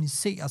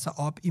synkronisere sig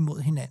op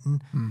imod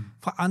hinanden.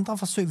 Fra andre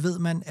forsøg ved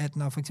man, at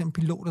når for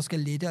eksempel piloter skal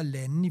lette og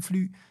lande i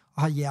fly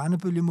og har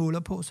hjernebølgemåler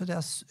på, så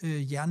deres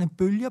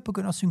hjernebølger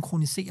begynder at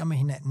synkronisere med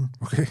hinanden.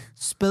 Okay.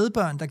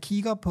 Spædbørn, der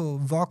kigger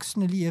på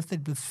voksne lige efter de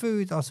er blevet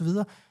født osv.,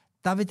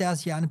 der vil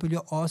deres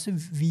hjernebølger også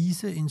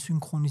vise en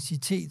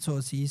synkronicitet, så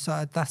at sige. Så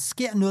at der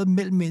sker noget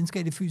mellem mennesker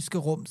i det fysiske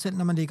rum, selv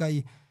når man ligger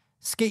i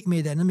ske med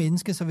et andet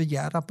menneske, så vil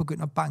hjerter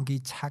begynde at banke i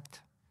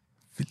takt.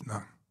 Vildt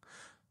nok.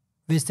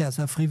 Hvis det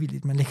altså er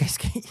frivilligt, man ligger i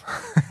ske.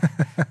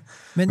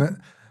 Men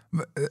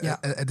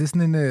er det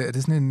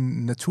sådan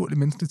en naturlig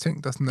menneskelig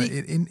ting, der sådan er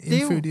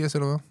indfødt i os,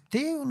 eller hvad?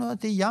 Det er jo noget af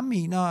det, jeg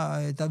mener,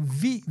 der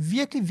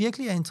virkelig,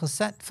 virkelig er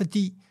interessant,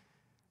 fordi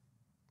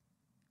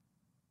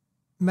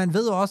man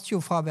ved også jo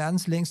fra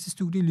verdens længste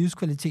studie i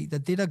livskvalitet,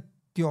 at det, der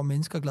gjorde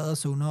mennesker glade og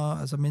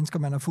sundere, altså mennesker,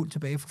 man har fulgt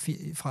tilbage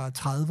fra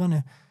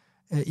 30'erne,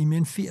 i mere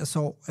end 80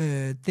 år.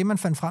 Det, man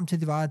fandt frem til,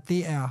 det var, at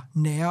det er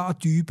nære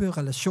og dybe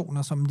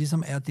relationer, som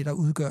ligesom er det, der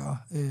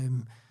udgør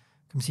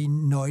kan man sige,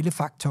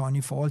 nøglefaktoren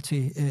i forhold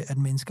til, at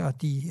mennesker,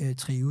 de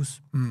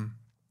trives.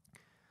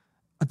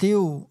 Og det er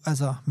jo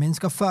altså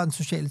mennesker før den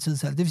sociale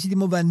tidsalder. Det vil sige, det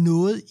må være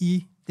noget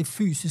i det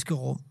fysiske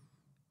rum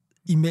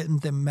imellem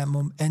dem, man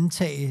må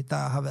antage,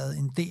 der har været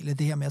en del af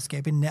det her med at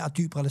skabe en nær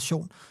dyb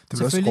relation. Det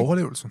er også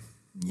overlevelse.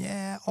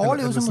 Ja,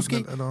 overlevelse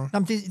måske.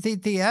 Jamen,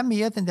 det er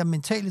mere den der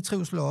mentale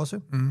trivsel også.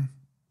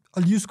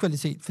 Og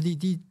livskvalitet,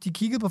 fordi de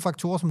kiggede på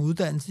faktorer som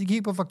uddannelse, de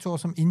kiggede på faktorer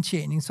som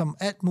indtjening, som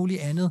alt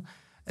muligt andet.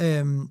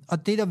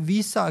 Og det, der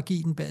viste sig at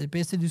give den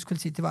bedste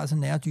livskvalitet, det var altså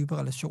nære dybe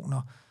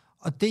relationer.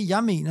 Og det,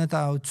 jeg mener, der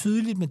er jo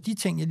tydeligt med de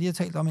ting, jeg lige har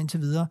talt om indtil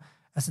videre,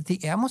 altså det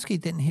er måske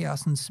den her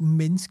sådan,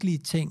 menneskelige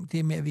ting,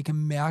 det med, at vi kan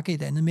mærke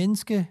et andet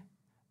menneske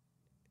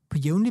på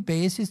jævnlig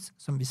basis,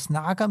 som vi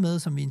snakker med,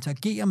 som vi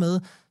interagerer med,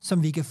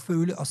 som vi kan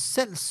føle os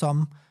selv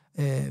som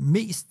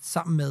mest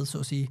sammen med, så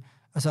at sige.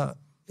 Altså,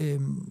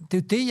 det er jo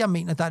det, jeg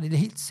mener, der er det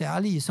helt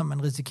særlige, som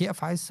man risikerer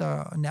faktisk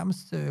at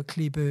nærmest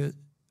klippe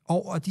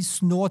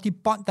over. De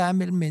bånd, der er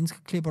mellem mennesker,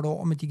 klipper du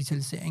over med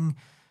digitaliseringen.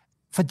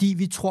 Fordi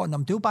vi tror, det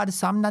er jo bare det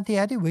samme. Nej, det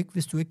er det jo ikke,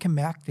 hvis du ikke kan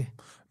mærke det.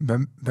 Hvad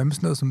med sådan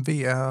noget som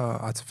VR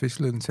og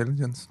Artificial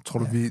Intelligence? Tror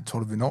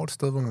du, vi når et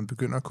sted, hvor man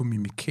begynder at kunne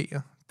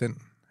mimikere den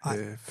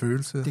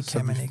følelse? Det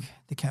kan man ikke.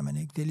 Det kan man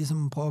ikke. Det er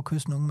ligesom at prøve at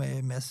kysse nogen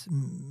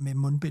med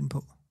mundbind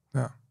på. Ja.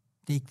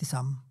 Det er ikke det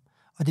samme.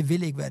 Og det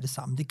vil ikke være det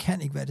samme. Det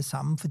kan ikke være det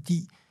samme,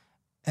 fordi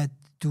at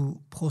du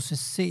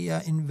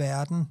processerer en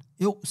verden.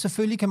 Jo,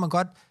 selvfølgelig kan man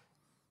godt,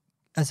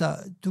 altså,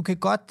 du kan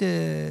godt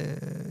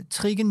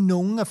trigge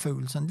nogle af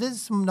følelserne. Det er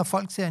som når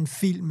folk ser en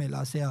film,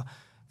 eller ser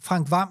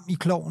Frank Hvam i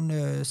Klovn,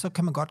 så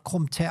kan man godt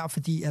krumme tær,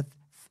 fordi at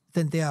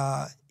den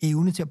der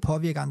evne til at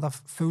påvirke andre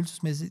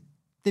følelsesmæssigt,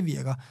 det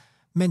virker.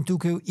 Men du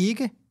kan jo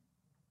ikke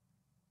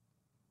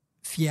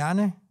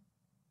fjerne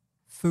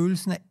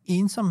følelsen af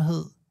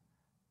ensomhed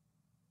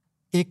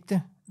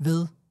ægte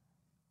ved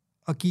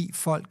at give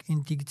folk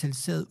en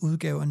digitaliseret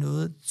udgave af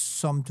noget,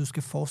 som du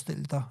skal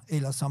forestille dig,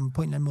 eller som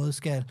på en eller anden måde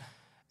skal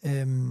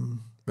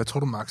Hvad tror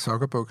du, Mark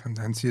Zuckerberg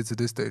han siger til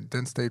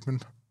den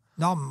statement?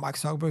 Nå, Mark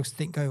Zuckerberg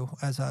stinker jo,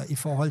 altså i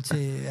forhold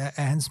til,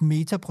 at hans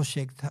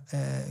metaprojekt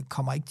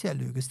kommer ikke til at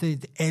lykkes.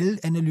 Det alle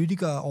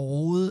analytikere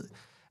overhovedet,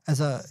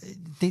 altså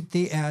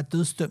det er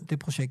dødsdømt, det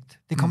projekt.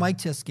 Det kommer ikke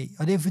til at ske,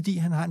 og det er fordi,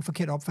 han har en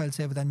forkert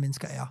opfattelse af, hvordan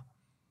mennesker er.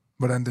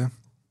 Hvordan det?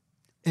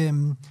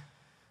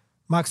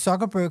 Mark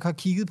Zuckerberg har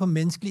kigget på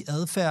menneskelig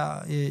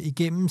adfærd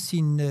igennem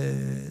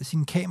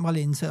sin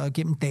kameralinse og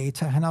igennem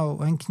data.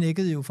 Han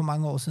knækkede jo for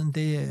mange år siden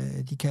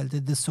det, de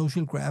kaldte the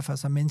social graph,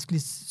 altså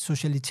menneskelig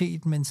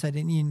socialitet, men sat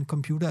ind i en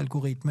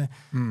computeralgoritme.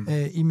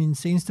 I min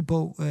seneste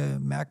bog,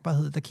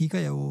 Mærkbarhed, der kigger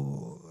jeg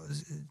jo,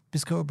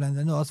 beskriver blandt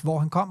andet også, hvor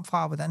han kom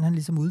fra, hvordan han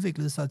ligesom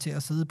udviklede sig til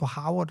at sidde på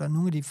Harvard, og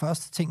nogle af de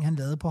første ting, han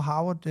lavede på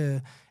Harvard,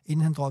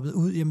 inden han droppede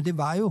ud, jamen det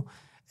var jo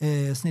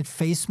sådan et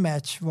face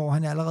match, hvor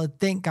han allerede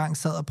dengang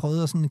sad og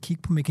prøvede at sådan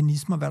kigge på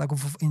mekanismer, hvad der kunne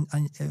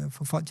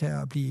få folk til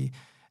at blive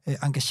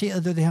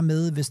engageret. Det her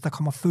med, hvis der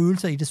kommer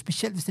følelser i det,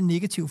 specielt hvis det er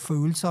negative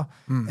følelser,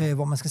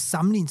 hvor man skal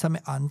sammenligne sig med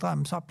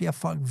andre, så bliver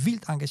folk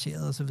vildt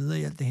engageret og så videre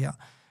i alt det her.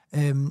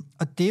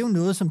 Og det er jo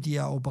noget, som de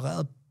har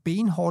opereret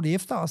benhårdt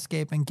efter at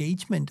skabe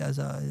engagement.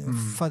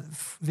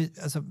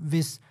 Altså,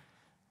 hvis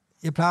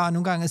jeg plejer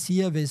nogle gange at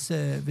sige, at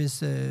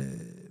hvis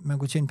man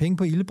kunne tjene penge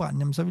på ildebranden,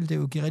 jamen, så ville det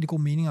jo give rigtig god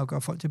mening at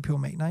gøre folk til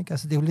pyromaner, ikke?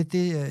 Altså, det er jo lidt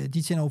det,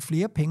 de tjener jo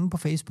flere penge på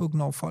Facebook,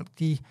 når folk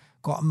de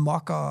går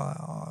amok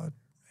og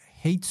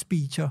hate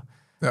speecher.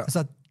 Ja.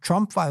 Altså,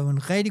 Trump var jo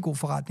en rigtig god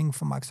forretning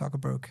for Mark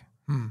Zuckerberg.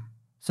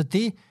 Så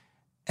det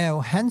er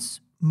jo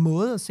hans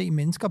måde at se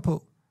mennesker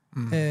på.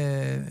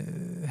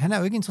 Han er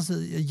jo ikke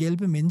interesseret i at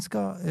hjælpe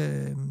mennesker.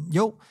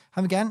 Jo,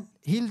 han vil gerne,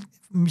 hele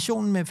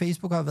missionen med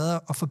Facebook har været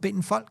at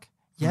forbinde folk.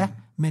 Ja,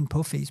 men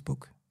på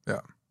Facebook. Ja.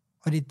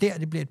 Og det er der,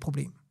 det bliver et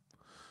problem.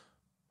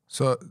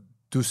 Så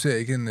du ser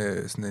ikke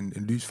en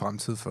lys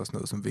fremtid for sådan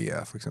noget som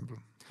VR, for eksempel?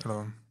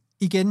 Eller?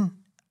 Igen.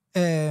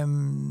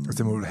 Altså,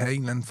 det må jo have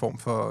en eller anden form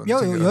for...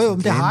 Jo, men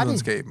det har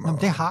det.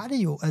 Jamen, det har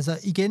det jo. Altså,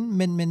 igen,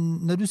 men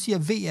når du siger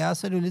VR,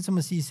 så er det jo lidt som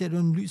at sige, ser du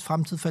en lys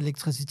fremtid for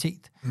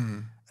elektricitet?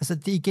 Altså,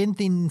 det er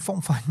en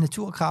form for en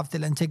naturkraft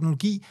eller en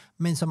teknologi,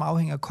 men som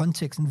afhænger af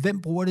konteksten.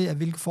 Hvem bruger det af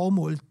hvilke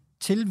formål,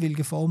 til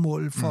hvilke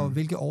formål, for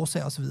hvilke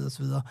årsager osv.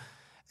 osv.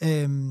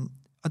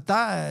 Og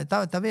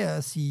der vil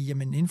jeg sige,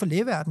 jamen inden for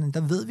lægeverdenen,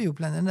 der ved vi jo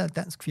blandt andet, at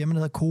dansk firma, der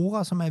hedder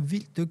Cora, som er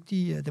vildt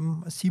dygtige.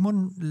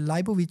 Simon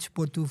Leibovic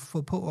burde du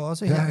få på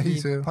også her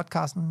i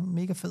podcasten.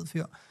 Mega fed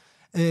fyr.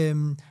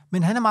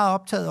 Men han er meget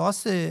optaget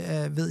også,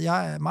 ved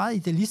jeg, meget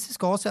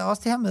idealistisk årsager.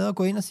 Også det her med at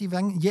gå ind og sige,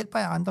 hvordan hjælper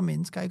jeg andre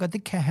mennesker? Ikke? Og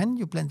det kan han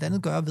jo blandt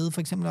andet gøre ved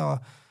for eksempel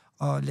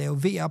at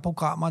lave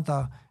VR-programmer,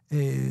 der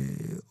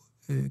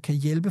kan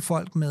hjælpe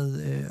folk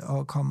med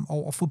at komme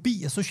over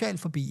fobi, social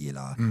fobi,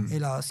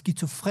 eller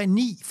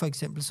skizofreni for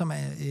eksempel, som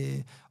er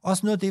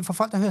også noget af det, for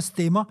folk, der hører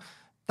stemmer,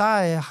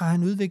 der har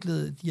han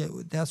udviklet,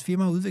 deres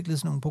firma har udviklet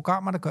sådan nogle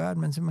programmer, der gør, at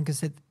man simpelthen kan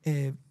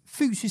sætte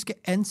fysiske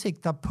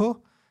ansigter på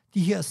de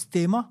her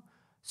stemmer,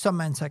 som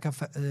man så kan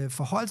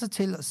forholde sig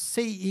til og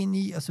se ind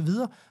i osv.,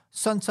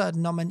 sådan så at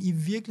når man i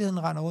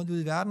virkeligheden render rundt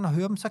ud i verden og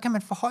hører dem, så kan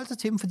man forholde sig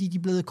til dem, fordi de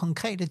er blevet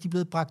konkrete, de er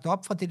blevet bragt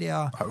op fra det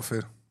der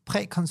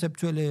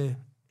prækonceptuelle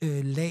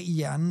lag i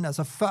hjernen,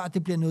 altså før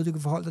det bliver noget, du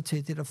kan forholde dig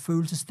til, det der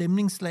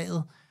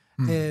følelsesstemningslaget.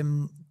 Det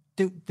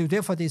er jo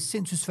derfor, det er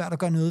sindssygt svært at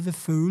gøre noget ved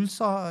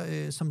følelser,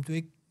 som du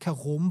ikke kan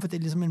rumme, for det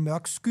er ligesom en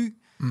mørk sky.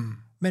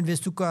 Men hvis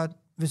du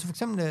for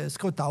eksempel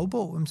skriver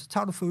dagbog, så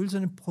tager du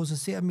følelserne,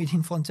 processerer dem i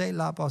din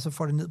frontallap, og så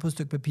får det ned på et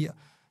stykke papir.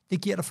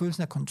 Det giver dig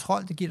følelsen af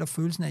kontrol, det giver dig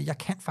følelsen af, at jeg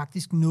kan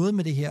faktisk noget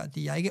med det her.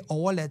 Jeg er ikke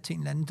overladt til en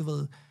eller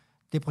anden,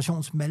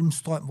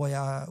 depressionsmalmstrøm, hvor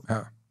jeg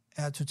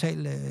er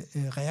total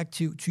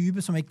reaktiv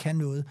type, som ikke kan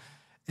noget.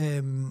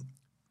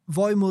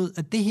 Hvorimod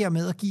at det her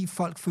med at give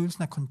folk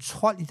følelsen af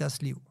kontrol i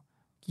deres liv,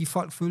 give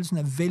folk følelsen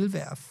af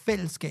velvære,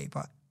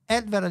 fællesskaber,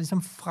 alt hvad der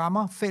ligesom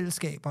fremmer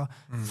fællesskaber,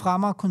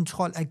 fremmer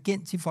kontrol,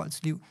 agent i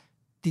folks liv,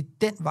 det er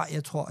den vej,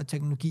 jeg tror, at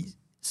teknologi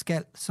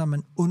skal, så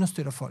man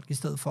understøtter folk, i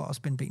stedet for at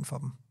spænde ben for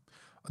dem.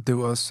 Og det er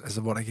jo også,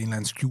 altså, hvor der ikke er en eller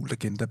anden skjult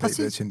agenda bag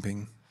ved at tjene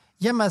penge.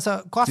 Jamen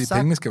altså, groft sagt...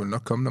 Pengene skal jo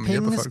nok komme, når man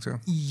hjælper folk til.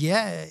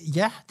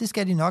 Ja, det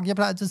skal de nok. Jeg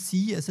plejer altid at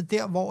sige, altså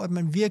der, hvor at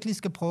man virkelig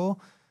skal prøve...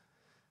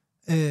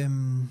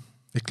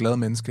 Et glad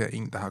menneske er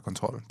en, der har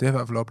kontrol. Det har jeg i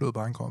hvert fald oplevet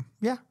bare en krop.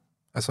 Ja.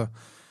 Altså,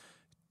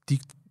 de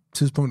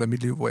tidspunkter i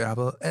mit liv, hvor jeg har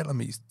været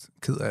allermest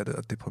ked af det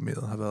og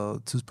deprimeret, har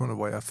været tidspunkter,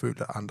 hvor jeg har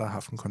følt, at andre har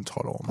haft en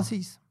kontrol over mig.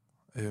 Præcis.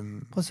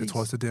 Jeg tror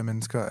også, det er der,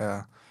 mennesker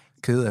er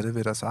kede af det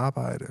ved deres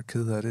arbejde, og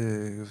kede af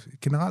det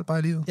generelt bare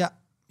i livet. Ja.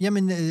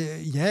 Jamen,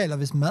 eller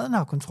hvis maden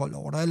har kontrol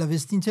over dig, eller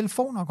hvis din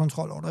telefon har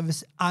kontrol over dig,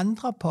 hvis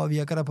andre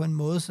påvirker dig på en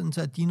måde, sådan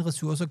så at dine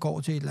ressourcer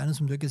går til et eller andet,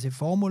 som du ikke kan se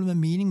formål med,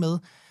 mening med.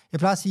 Jeg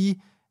plejer at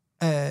sige,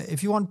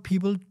 if you want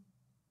people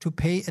to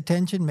pay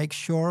attention, make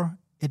sure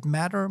it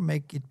matter,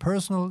 make it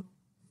personal,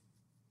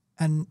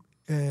 and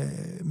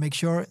make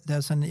sure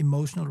there's an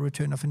emotional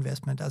return of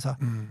investment. Altså,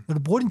 når du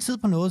bruger din tid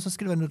på noget, så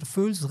skal det være noget, der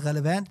føles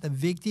relevant, er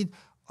vigtigt,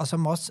 og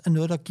som også er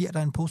noget, der giver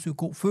dig en positiv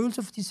god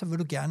følelse, fordi så vil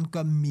du gerne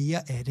gøre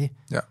mere af det.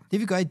 Ja. Det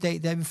vi gør i dag,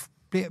 det er, at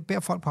vi beder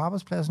folk på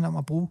arbejdspladsen om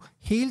at bruge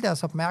hele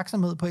deres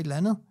opmærksomhed på et eller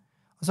andet,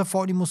 og så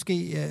får de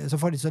måske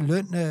så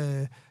løn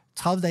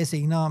 30 dage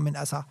senere, men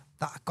altså,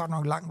 der er godt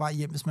nok lang vej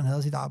hjem, hvis man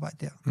havde sit arbejde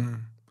der. Mm.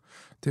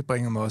 Det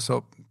bringer mig også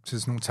op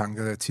til sådan nogle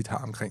tanker, jeg tit har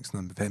omkring sådan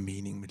noget, hvad er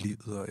meningen med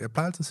livet, og jeg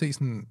plejer altid at se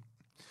sådan,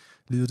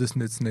 livet det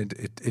er sådan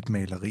et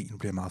maleri, nu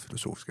bliver jeg meget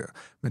filosofisk her,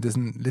 men det er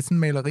sådan lidt sådan en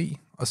maleri,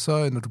 og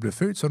så når du bliver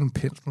født, så er du en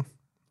pensel,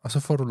 og så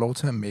får du lov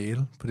til at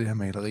male på det her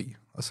maleri,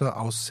 og så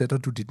afsætter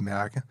du dit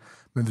mærke.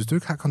 Men hvis du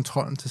ikke har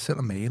kontrollen til selv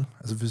at male,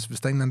 altså hvis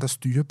der er en anden, der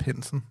styrer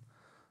penslen,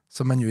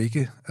 så er man jo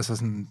ikke, altså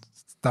sådan,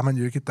 der er man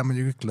jo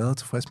ikke glad og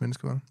tilfreds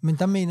menneske, vel? Men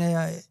der mener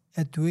jeg,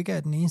 at du ikke er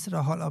den eneste,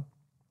 der holder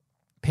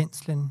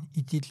penslen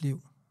i dit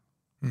liv.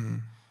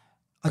 Mm.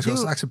 Man skal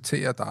også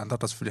acceptere, at der er andre,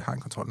 der selvfølgelig har en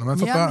kontrol. Når man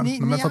får børn,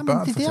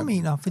 det er det, jeg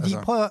mener. Fordi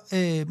prøv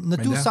når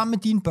du er sammen med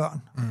dine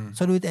børn,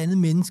 så er du et andet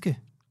menneske,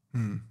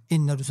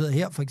 end når du sidder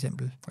her, for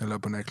eksempel. Eller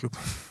på natklub.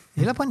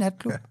 Eller på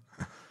natklub. Ja.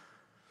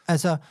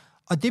 Altså,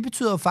 og det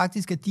betyder jo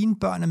faktisk, at dine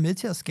børn er med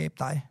til at skabe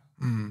dig.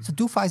 Mm. Så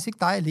du er faktisk ikke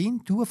dig alene.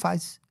 Du er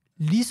faktisk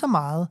lige så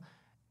meget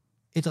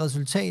et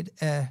resultat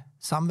af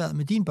samværet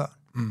med dine børn.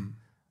 Mm.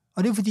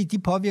 Og det er fordi, de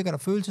påvirker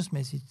dig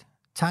følelsesmæssigt,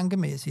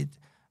 tankemæssigt,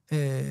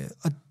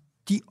 og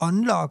de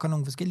unlocker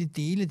nogle forskellige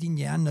dele af din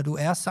hjerne, når du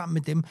er sammen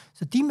med dem.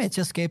 Så de er med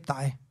til at skabe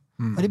dig.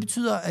 Mm. Og det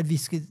betyder, at vi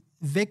skal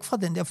væk fra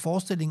den der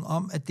forestilling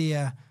om, at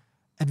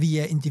vi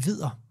er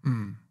individer.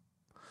 Mm.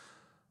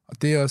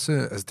 Og det er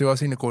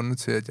også en af grundene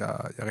til, at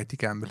jeg rigtig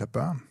gerne vil have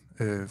børn.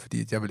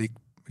 Fordi jeg vil ikke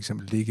for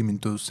eksempel ligge i min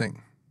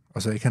dødsseng,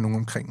 og så ikke have nogen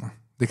omkring mig.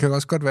 Det kan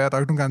også godt være, at der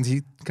er ikke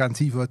nogen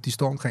garanti for, at de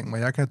står omkring mig.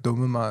 Jeg kan have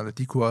dummet mig, eller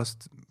de kunne også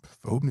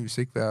forhåbentligvis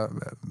ikke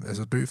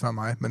være dø for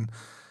mig,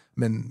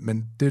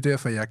 men det er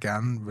derfor, jeg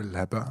gerne vil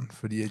have børn,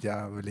 fordi at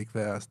jeg vil ikke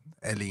være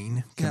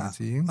alene, kan man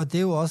sige. Ikke? Og det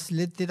er jo også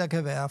lidt det, der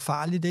kan være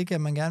farligt, ikke?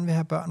 At man gerne vil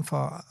have børn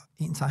for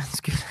ens egen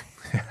skyld.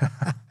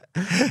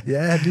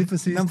 Ja, lige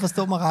præcis. Man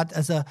forstår mig ret.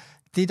 Altså,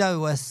 det der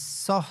jo er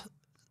så...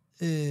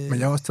 Men jeg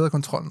har også taget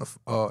kontrollen,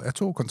 og jeg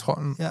tog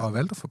kontrollen og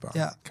valgte at få børn,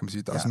 kan man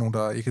sige. Der er også nogen,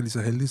 der ikke er lige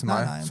så heldige som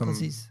mig. Nej,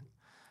 præcis.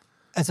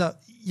 Altså,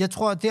 jeg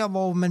tror, der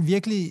hvor man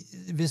virkelig,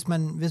 hvis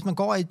man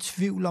går i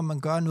tvivl, om man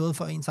gør noget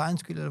for ens egen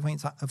skyld,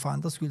 eller for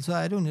andres skyld, så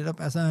er det jo netop,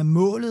 altså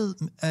målet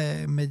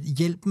med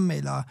hjælpen,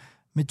 eller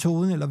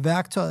metoden, eller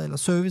værktøjet, eller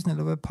servicen,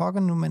 eller hvad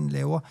pokker nu man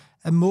laver,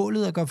 er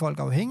målet at gøre folk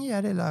afhængige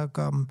af det, eller at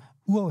gøre dem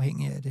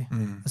uafhængige af det.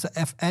 Mm.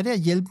 Altså, er det at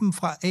hjælpe dem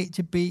fra A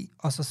til B,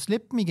 og så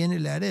slippe dem igen,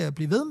 eller er det at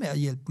blive ved med at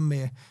hjælpe dem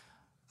med,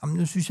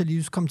 nu synes jeg lige,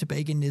 du skal komme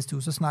tilbage igen næste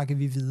uge, så snakker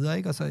vi videre,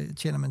 ikke? Og så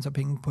tjener man så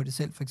penge på det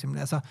selv, for eksempel.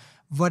 Altså,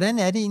 hvordan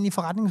er det egentlig,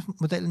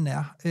 forretningsmodellen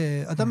er?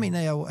 Og der mener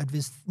jeg jo, at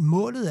hvis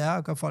målet er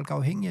at gøre folk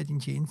afhængige af din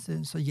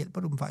tjeneste, så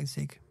hjælper du dem faktisk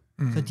ikke.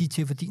 Så de er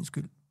til for din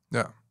skyld.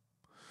 Ja.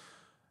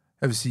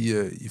 Jeg vil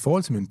sige, i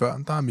forhold til mine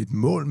børn, der er mit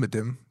mål med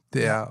dem,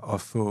 det er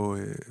at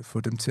få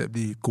dem til at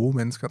blive gode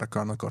mennesker, der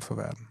gør noget godt for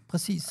verden.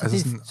 Præcis.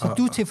 Så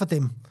du er til for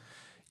dem?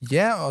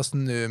 Ja, og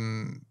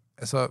sådan,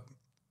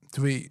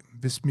 du ved,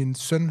 hvis min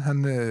søn,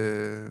 han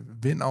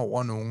vinder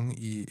over nogen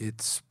i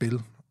et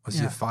spil, og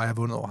siger, far, jeg har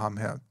vundet over ham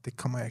her, det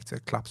kommer jeg ikke til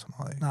at klappe så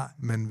meget af. Nej.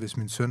 Men hvis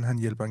min søn, han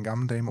hjælper en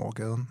gammel dame over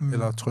gaden,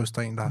 eller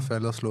trøster en, der har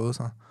faldet og slået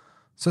sig,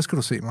 så skal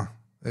du se mig,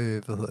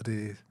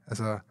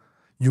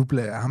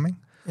 juble af ham, ikke?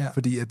 Ja.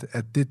 Fordi at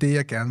det er det,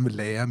 jeg gerne vil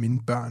lære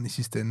mine børn i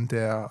sidste ende,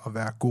 det er at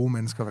være gode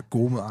mennesker, at være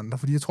gode med andre.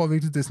 Fordi jeg tror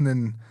virkelig, det er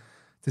sådan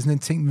en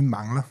ting, vi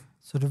mangler.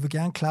 Så du vil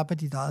gerne klappe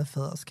dit eget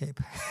faderskab?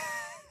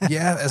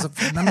 Ja,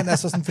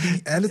 sådan, fordi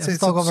ærligt talt,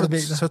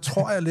 så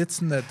tror jeg lidt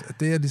sådan, at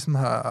det, jeg ligesom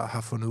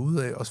har fundet ud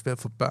af, også ved at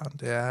få børn,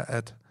 det er,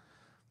 at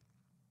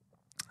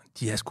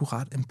de er sgu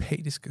ret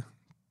empatiske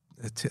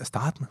til at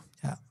starte med.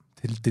 Ja.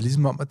 Det er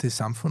ligesom om, at det er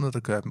samfundet, der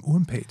gør dem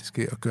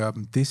uempatiske og gør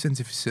dem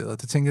desidentificerede.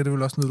 Det tænker jeg, det er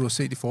vel også noget, du har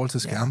set i forhold til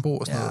skærmbrug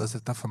og sådan noget. Altså,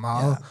 der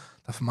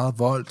er for meget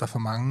vold, der er for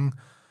mange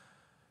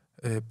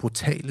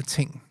brutale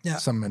ting,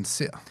 som man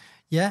ser.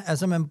 Ja,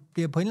 altså man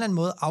bliver på en eller anden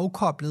måde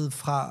afkoblet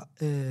fra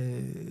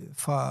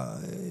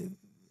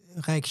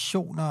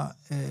reaktioner,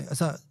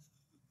 altså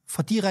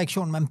fra de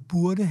reaktioner, man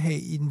burde have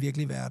i den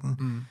virkelige verden.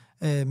 Mm.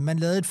 Man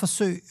lavede et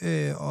forsøg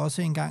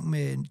også engang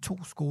med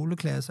 2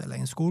 skoleklasser, eller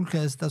en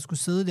skoleklasse, der skulle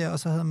sidde der, og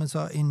så havde man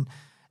så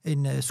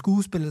en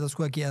skuespiller, der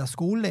skulle agere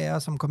skolelærer,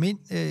 som kom ind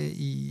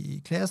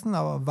i klassen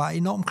og var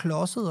enormt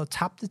klodset og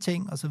tabte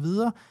ting og så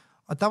videre.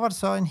 Og der var der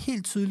så en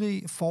helt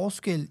tydelig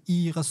forskel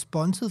i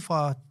responset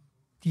fra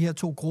de her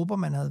 2 grupper,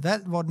 man havde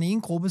valgt, hvor den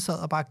ene gruppe sad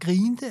og bare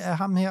grinte af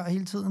ham her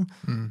hele tiden,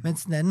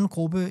 mens den anden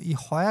gruppe i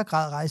højere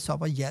grad rejste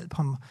op og hjalp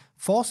ham.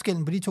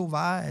 Forskellen på de 2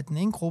 var, at den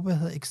ene gruppe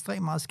havde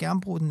ekstremt meget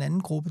skærmbrug, den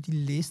anden gruppe, de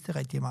læste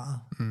rigtig meget.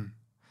 Mm.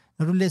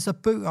 Når du læser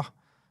bøger,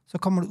 så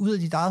kommer du ud af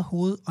dit eget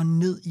hoved og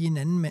ned i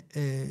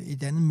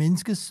et andet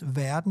menneskes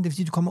verden. Det vil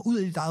sige, du kommer ud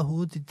af dit eget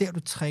hoved, det er der, du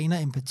træner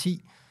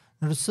empati.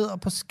 Når du sidder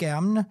på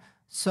skærmene,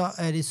 så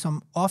er det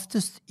som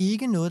oftest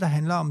ikke noget, der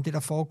handler om det, der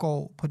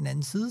foregår på den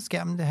anden side af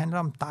skærmen. Det handler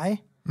om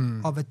dig,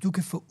 og hvad du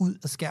kan få ud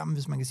af skærmen,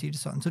 hvis man kan sige det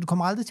sådan. Så du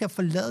kommer aldrig til at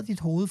forlade dit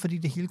hoved, fordi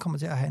det hele kommer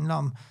til at handle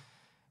om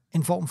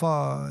en form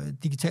for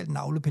digitalt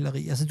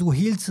navlepilleri. Altså, du er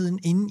hele tiden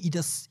inde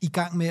i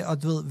gang med,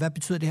 og du ved, hvad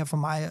betyder det her for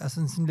mig?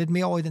 Altså, sådan lidt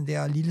mere over i den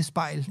der lille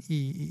spejl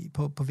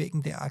på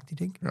væggen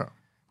der-agtigt, ikke? Ja.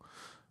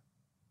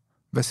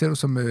 Hvad ser du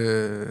som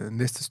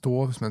næste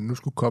store, hvis man nu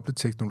skulle koble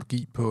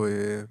teknologi på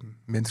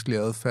menneskelig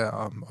adfærd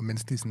og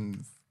menneskelig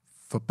sådan,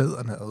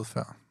 forbedrende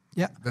adfærd?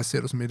 Ja. Hvad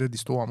ser du som et af de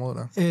store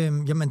områder der?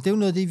 Jamen, det er jo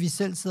noget af det, vi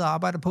selv sidder og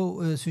arbejder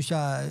på, synes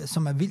jeg,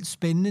 som er vildt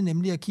spændende,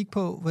 nemlig at kigge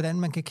på, hvordan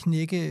man kan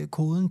knække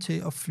koden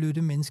til at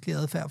flytte menneskelig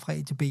adfærd fra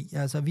A til B.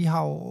 Altså, vi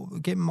har jo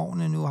gennem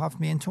årene nu haft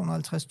mere end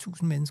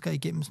 250.000 mennesker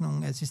igennem sådan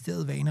nogle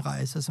assisterede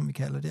vanerejser, som vi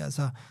kalder det,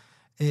 altså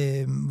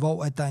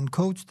hvor at der er en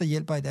coach, der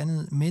hjælper et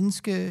andet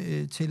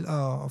menneske til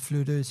at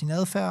flytte sin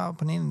adfærd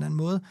på en eller anden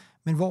måde,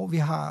 men hvor vi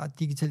har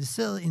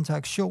digitaliseret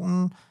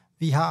interaktionen,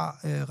 vi har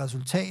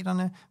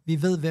resultaterne,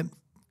 vi ved, hvem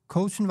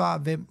coachen var,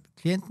 hvem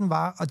klienten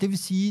var, og det vil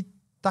sige,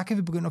 der kan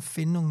vi begynde at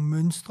finde nogle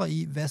mønstre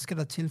i, hvad skal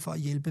der til for at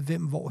hjælpe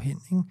hvem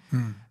hvorhen.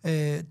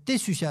 Ikke? Det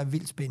synes jeg er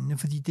vildt spændende,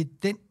 fordi det er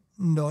den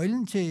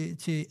nøglen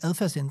til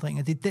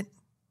adfærdsændringer, det er den,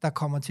 der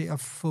kommer til at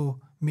få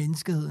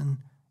menneskeheden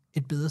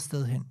et bedre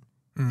sted hen.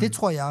 Det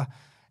tror jeg,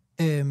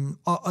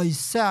 og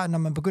især når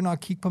man begynder at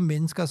kigge på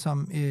mennesker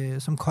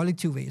som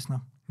kollektivvæsener,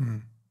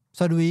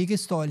 så du ikke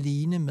står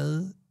alene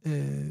med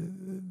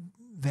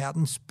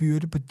verdens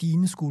byrde på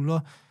dine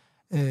skuldre,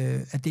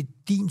 at det er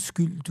din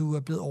skyld, du er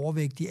blevet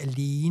overvægtig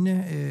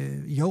alene.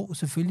 Jo,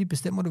 selvfølgelig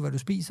bestemmer du, hvad du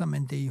spiser,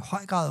 men det er i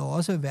høj grad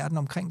også verden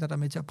omkring dig, der er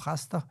med til at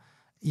presse dig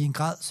i en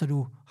grad, så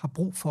du har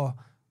brug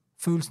for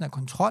følelsen af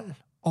kontrol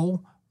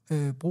og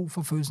brug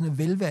for følelsen af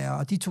velvære,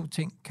 og de to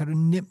ting kan du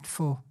nemt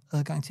få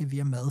adgang til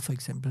via mad, for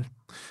eksempel.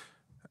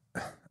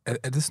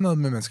 Er det sådan noget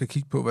med, at man skal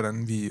kigge på,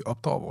 hvordan vi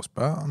opdrager vores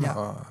børn,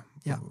 og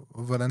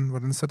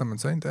hvordan sætter man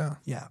sig ind der?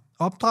 Ja,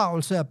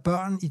 opdragelse af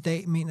børn i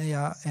dag, mener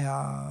jeg,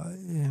 er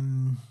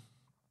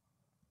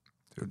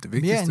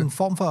det mere en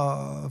form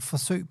for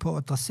forsøg på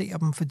at dressere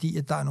dem, fordi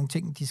at der er nogle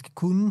ting, de skal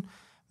kunne,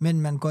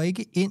 men man går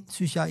ikke ind,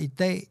 synes jeg, i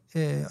dag,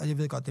 og jeg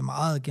ved godt, det er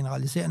meget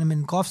generaliserende,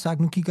 men groft sagt,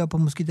 nu kigger jeg på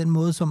måske den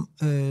måde, som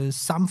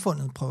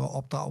samfundet prøver at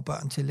opdrage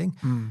børn til,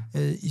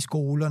 ikke? I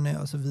skolerne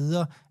og så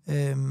videre,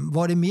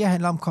 hvor det mere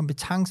handler om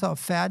kompetencer og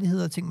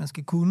færdigheder, ting, man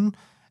skal kunne.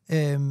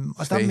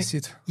 Og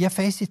facit.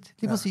 Facit,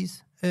 lige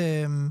præcis.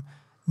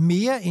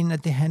 Mere end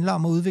at det handler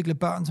om at udvikle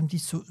børn, som de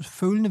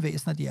følende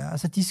væsener, de er.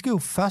 Altså, de skal jo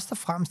først og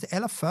fremmest, det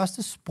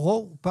allerførste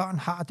sprog, børn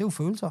har, det er jo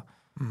følelser.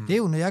 Det er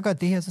jo, når jeg gør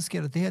det her, så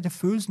sker der det her. Det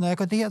føles, når jeg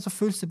gør det her, så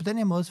føles det på den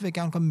her måde, så vil jeg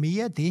gerne gøre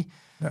mere af det.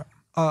 Ja.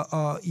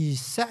 Og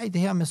især i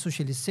det her med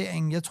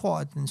socialisering, jeg tror,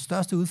 at den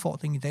største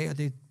udfordring i dag, og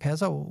det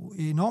passer jo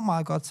enormt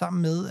meget godt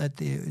sammen med,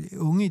 at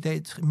unge i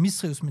dag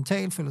mistrives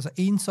mentalt, føler sig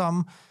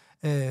ensomme,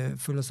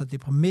 føler sig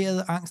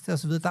deprimeret, angst og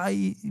så videre. Der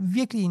er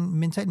virkelig en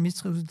mental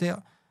mistrivsel der.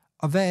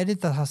 Og hvad er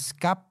det, der har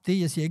skabt det?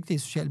 Jeg siger ikke, det er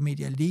sociale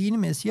medier alene,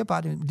 men jeg siger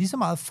bare, det er lige så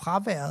meget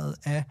fraværet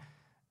af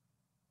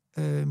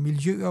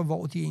miljøer,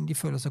 hvor de egentlig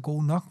føler sig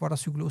gode nok, hvor der er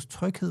psykologisk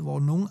tryghed, hvor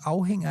nogen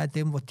afhænger af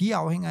dem, hvor de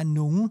afhænger af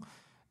nogen,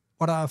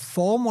 hvor der er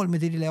formål med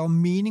det, de laver,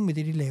 mening med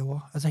det, de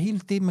laver. Altså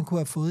hele det, man kunne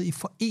have fået i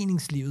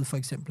foreningslivet, for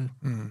eksempel.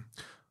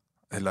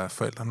 Eller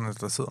forældrene,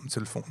 der sidder med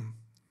telefonen,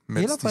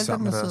 mens de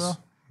sammen med deres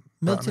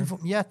med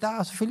telefonen. Ja, der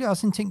er selvfølgelig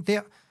også en ting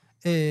der.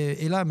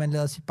 Eller at man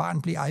lader sit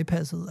barn blive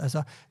iPadset.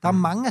 Altså, der er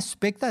mange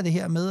aspekter af det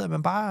her med, at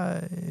man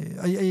bare...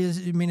 og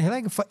jeg mener heller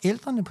ikke, at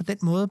forældrene på den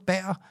måde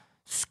bærer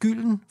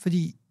skylden,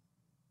 fordi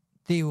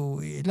det er jo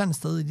et eller andet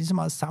sted lige så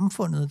meget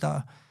samfundet,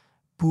 der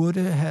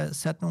burde have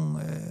sat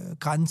nogle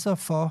grænser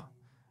for,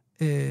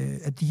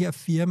 at de her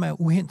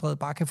firmaer uhindret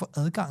bare kan få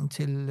adgang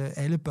til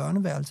alle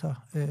børneværelser.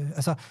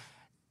 Altså,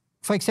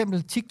 for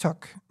eksempel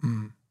TikTok.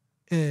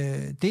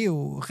 Det er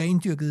jo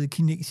rendyrket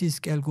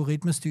kinesisk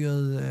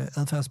algoritmestyret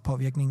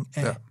adfærdspåvirkning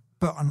af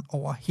børn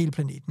over hele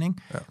planeten. Ikke?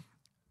 Ja.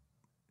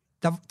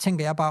 Der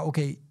tænker jeg bare,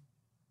 okay,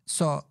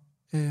 så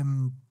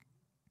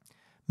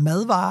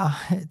madvarer,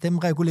 dem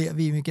regulerer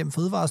vi gennem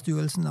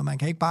Fødevarestyrelsen, og man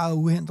kan ikke bare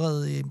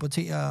uhindret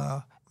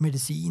importere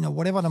medicin og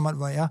whatever der måtte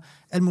være.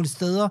 Alle mulige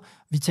steder.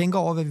 Vi tænker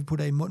over, hvad vi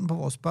putter i munden på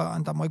vores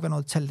børn. Der må ikke være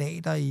noget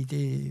talater i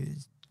det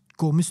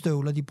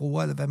gummistøvler, de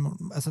bruger, eller hvad man,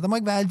 altså der må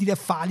ikke være alle de der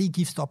farlige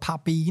giftstoffer,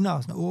 parabener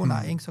og sådan,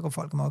 nej, ikke, så går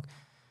folk amok.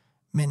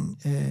 Men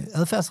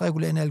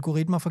adfærdsregulerende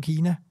algoritmer fra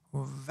Kina,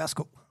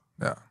 værsgo.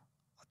 Ja.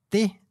 Og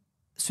det,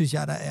 synes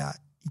jeg, der er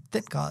i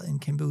den grad en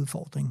kæmpe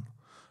udfordring.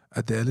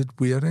 At det er lidt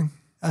weird, ikke?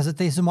 Altså,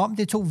 det er som om,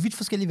 det er to vidt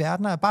forskellige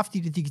verdener, bare fordi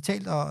det er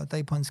digitalt, og der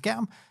er på en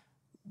skærm,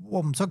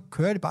 hvor så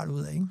kører det bare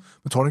ud af, ikke?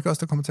 Men tror du ikke også,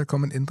 der kommer til at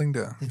komme en ændring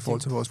der, i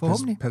forhold til vores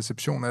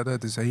perception af det,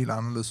 at det ser helt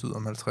anderledes ud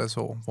om 50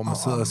 år, hvor man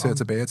sidder og ser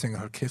tilbage og tænker,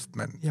 hold kæft,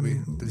 mand, det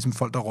er ligesom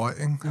folk, der røg,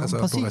 ikke? Jo, altså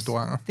præcis. På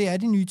restauranter. Det er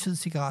de nye tids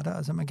cigaretter.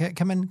 Altså,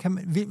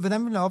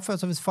 hvordan vil det opføre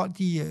sig, hvis folk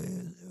de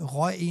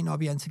røg en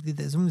op i ansigtet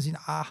der, så vil man sige,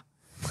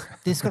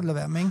 det skal du lade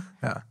være med, ikke?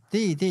 Ja.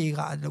 Det er ikke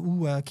rart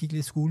at kigge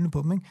lidt skulende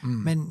på dem,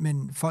 ikke?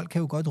 Men folk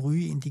kan jo godt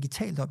ryge en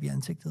digitalt op i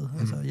ansigtet.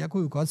 Altså, jeg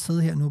kunne jo godt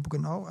sidde her nu og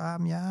begynde,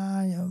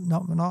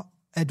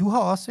 du har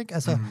også, ikke?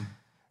 Altså...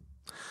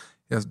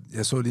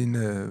 Jeg så lige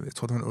jeg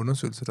tror, det var en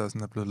undersøgelse, der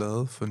sådan er blevet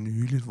lavet for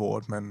nyligt,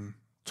 hvor man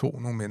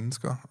tog nogle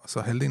mennesker, og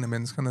så halvdelen af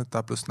menneskerne,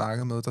 der blev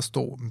snakket med,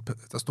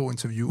 der stod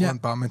intervieweren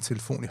bare med en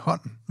telefon i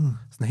hånden.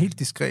 Sådan helt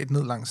diskret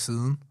ned langs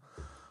siden.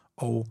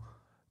 Og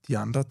de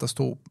andre, der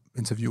stod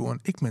intervieweren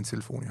ikke med en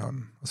telefon i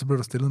hånden. Og så blev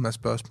der stillet en masse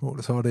spørgsmål,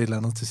 og så var det et eller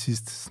andet til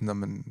sidst. Sådan,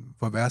 men,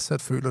 hvor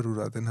værdsat føler du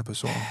dig af den her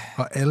person?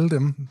 Og alle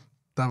dem,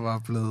 der var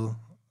blevet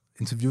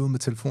interviewet med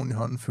telefonen i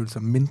hånden, følte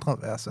sig mindre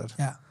værdsat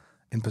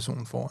end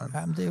personen foran.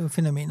 Ja, men det er jo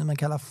fænomenet, man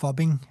kalder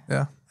fobbing.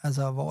 Ja.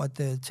 Altså, hvor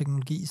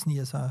teknologi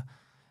sniger sig,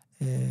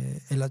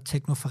 eller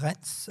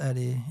teknoferens er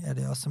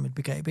det også som et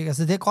begreb. Ikke?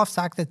 Altså, det er groft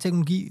sagt, at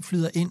teknologi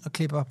flyder ind og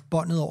klipper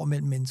båndet over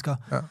mellem mennesker.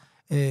 Ja.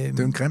 Det er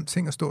jo en grim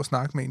ting at stå og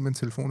snakke med en med en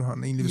telefon i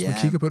hånden, egentlig, hvis man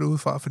kigger på det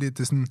udefra, fordi det,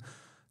 er sådan,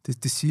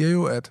 det siger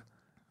jo, at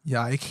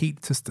jeg er ikke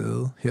helt til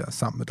stede her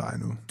sammen med dig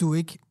nu. Du er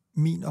ikke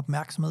min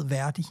opmærksomhed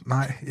værdig.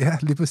 Nej, ja,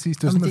 lige præcis.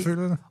 Det er sådan, man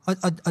føler det.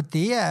 Og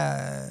det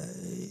er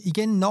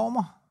igen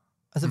normer.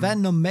 Altså, hvad er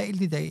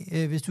normalt i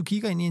dag? Hvis du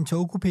kigger ind i en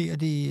togkupé, og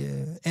det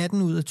er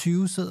 18 ud af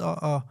 20 sidder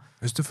og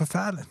det er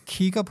forfærdeligt.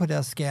 Kigger på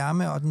deres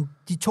skærme, og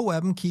de 2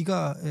 af dem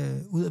kigger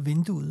ud af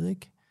vinduet,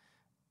 ikke?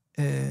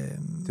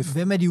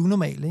 Hvem er de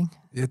unormale, ikke?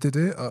 Ja, det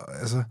er det.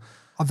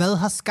 Og hvad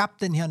har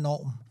skabt den her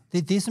norm? Det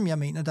er det, som jeg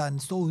mener, der er en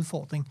stor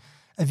udfordring.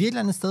 At vi et eller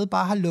andet sted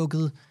bare har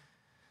lukket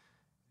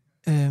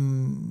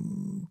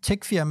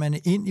techfirmaerne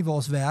ind i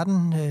vores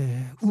verden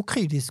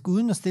ukritisk,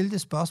 uden at stille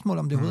det spørgsmål,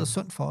 om det overhovedet er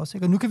sundt for os.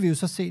 Ikke? Og nu kan vi jo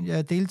så se, jeg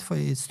har delt for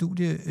et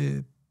studie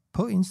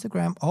på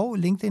Instagram og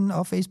LinkedIn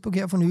og Facebook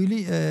her for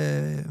nylig,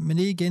 men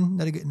det igen,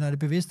 når det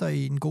bevidst og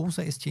i en god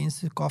sags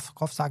tjeneste,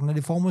 groft sagt, når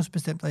det er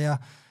formålsbestemt, og jeg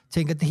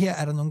tænker, det her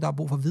er der nogen, der har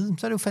brug for viden,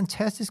 så er det jo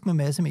fantastisk med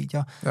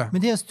massemedier. Ja.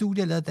 Men det her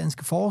studie er lavet af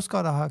danske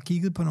forskere, der har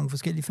kigget på nogle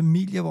forskellige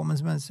familier, hvor man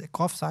simpelthen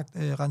groft sagt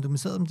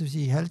randomiseret dem, det vil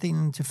sige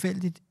halvdelen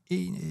tilfældigt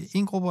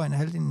en gruppe og en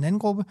halvdelen en anden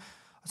gruppe,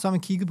 og så har man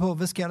kigget på,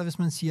 hvad sker der, hvis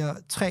man siger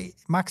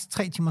maks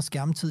 3 timers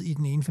skærmtid i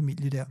den ene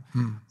familie der,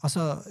 og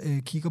så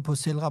kigger på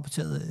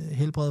selvrapporteret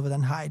helbred,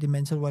 hvordan har I det,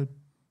 mental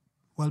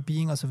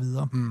well-being og så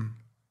videre.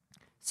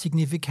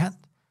 Signifikant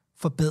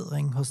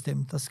forbedring hos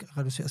dem, der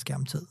reducerer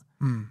skærmtid.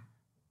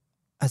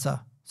 Altså,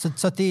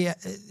 så det er,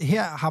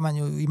 her har man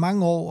jo i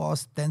mange år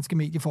også danske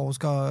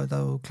medieforskere, der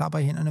jo klapper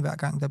i hænderne hver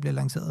gang, der bliver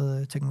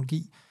lanceret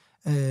teknologi.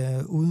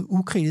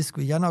 Ukritisk,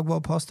 vil jeg nok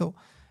våge påstå.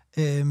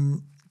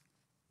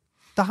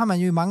 Der har man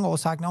jo i mange år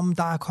sagt, at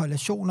der er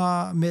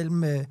korrelationer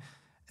mellem...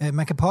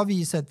 man kan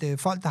påvise, at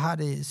folk, der har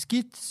det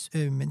skidt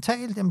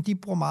mentalt, jamen, der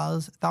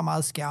er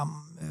meget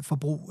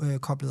skærmforbrug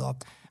koblet op.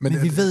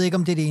 Men vi ved ikke,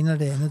 om det er det ene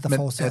eller det andet, der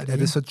forårsager det. Er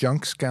det så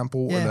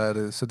junk-skærmbrug, eller er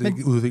det så det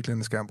ikke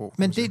udviklende skærmbrug?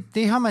 Men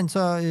det har man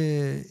så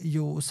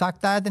jo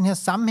sagt, der er den her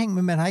sammenhæng,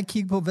 men man har ikke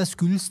kigget på, hvad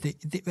skyldes det?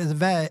 Altså,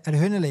 hvad er det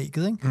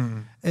hønnelægget,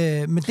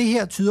 ikke? Men det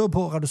her tyder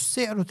på,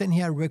 reducerer du den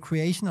her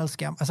recreational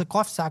skærm, altså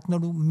groft sagt, når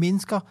du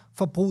mindsker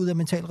forbruget af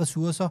mentale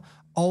ressourcer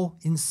og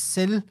en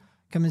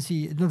kan man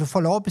sige, når du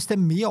får lov at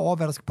bestemme mere over,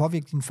 hvad der skal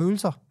påvirke dine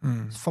følelser.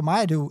 For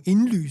mig er det jo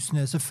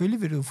indlysende.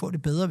 Selvfølgelig vil du få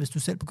det bedre, hvis du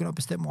selv begynder at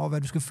bestemme over,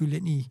 hvad du skal fylde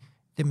ind i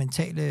det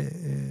mentale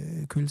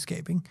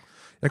køleskab, ikke?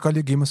 Jeg kan godt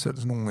lide at give mig selv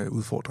sådan nogle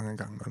udfordringer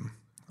engang med dem.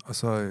 Og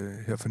så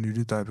her for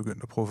nylig, der er jeg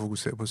begyndt at prøve at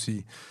fokusere på at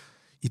sige,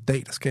 i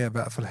dag der skal jeg i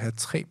hvert fald have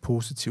 3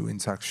 positive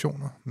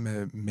interaktioner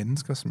med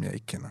mennesker, som jeg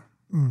ikke kender.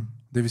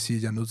 Det vil sige,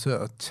 at jeg er nødt til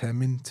at tage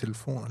min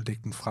telefon og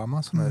lægge den fra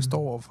mig, så når jeg står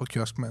over for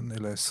kioskmanden,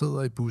 eller jeg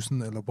sidder i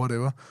bussen, eller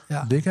whatever,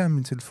 lægger jeg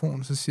min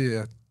telefon, så siger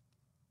jeg,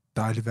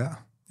 dejligt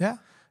vejr. Ja.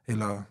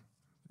 Eller,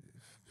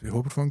 jeg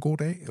håber, du får en god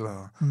dag,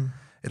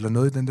 eller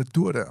noget i den der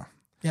dur der.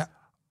 Ja.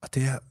 Og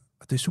det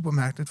er super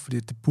mærkeligt, fordi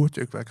det burde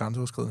jo ikke være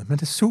grænseoverskridende, men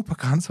det er super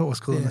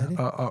grænseoverskridende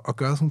at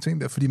gøre sådan nogle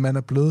ting der, fordi man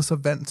er blevet så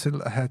vant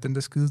til at have den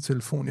der skide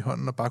telefon i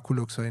hånden, og bare kunne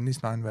lukke sig ind i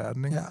sin egen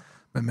verden, ikke? Ja.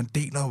 Men man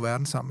deler jo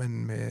verden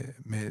sammen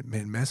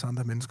med en masse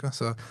andre mennesker,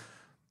 så...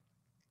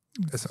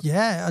 Altså.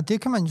 Ja, og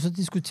det kan man jo så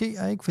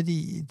diskutere, ikke?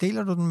 Fordi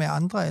deler du den med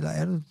andre, eller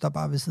er du der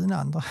bare ved siden af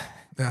andre?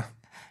 Ja.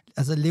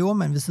 Altså, lever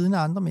man ved siden af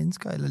andre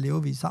mennesker, eller lever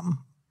vi sammen?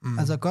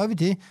 Altså, gør vi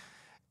det,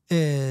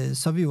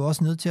 så er vi jo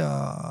også nødt til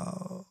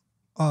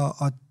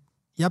at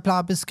jeg plejer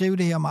at beskrive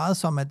det her meget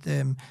som, at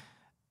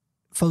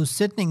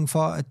forudsætningen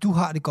for, at du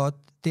har det godt,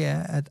 det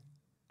er,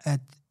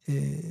 at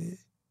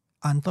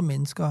andre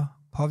mennesker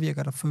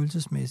påvirker dig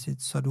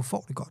følelsesmæssigt, så du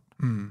får det godt.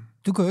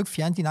 Du kan jo ikke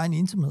fjerne din egen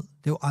ensomhed.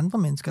 Det er jo andre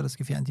mennesker, der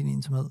skal fjerne din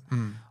ensomhed.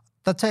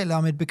 Der taler jeg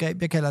om et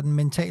begreb, jeg kalder den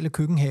mentale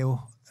køkkenhave.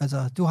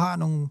 Altså, du har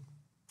nogle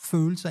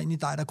følelser inde i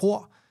dig, der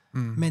gror,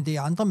 men det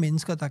er andre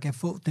mennesker, der kan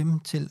få dem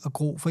til at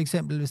gro. For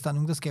eksempel, hvis der er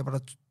nogen, der skaber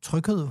dig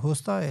tryghed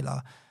hos dig, eller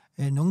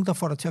nogen, der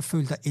får dig til at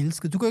føle dig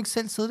elsket. Du kan jo ikke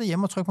selv sidde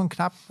derhjemme og trykke på en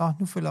knap,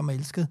 nu føler jeg mig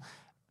elsket.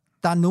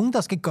 Der er nogen,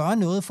 der skal gøre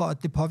noget for,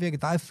 at det påvirker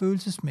dig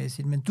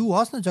følelsesmæssigt, men du er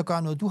også nødt til at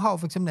gøre noget. Du har jo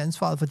for eksempel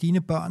ansvaret for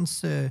dine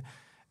børns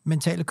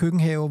mentale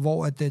køkkenhave,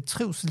 hvor at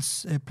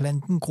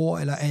trivselsplanten gror,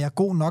 eller er jeg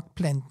god nok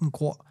planten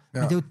gror. Ja.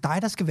 Men det er jo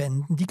dig, der skal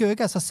vande den. De kan jo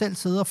ikke af sig selv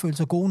sidde og føle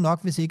sig gode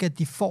nok, hvis ikke at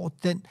de får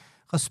den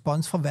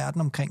respons fra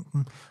verden omkring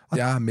dem. Og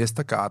jeg er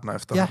mestergartner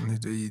efterhånden.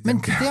 Men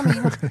det jeg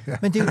mener.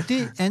 Men det er jo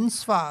det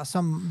ansvar,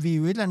 som vi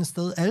jo et eller andet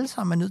sted alle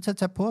sammen er nødt til at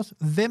tage på os.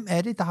 Hvem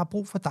er det, der har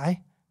brug for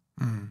dig?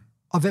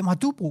 Og hvem har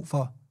du brug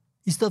for?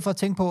 I stedet for at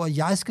tænke på, at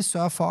jeg skal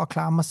sørge for at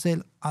klare mig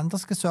selv, andre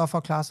skal sørge for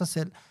at klare sig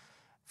selv.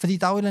 Fordi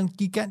der er jo en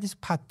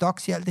gigantisk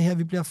paradoks i alt det her.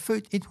 Vi bliver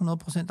født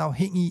 100%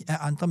 afhængige af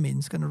andre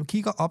mennesker. Når du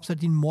kigger op, så er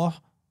din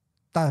mor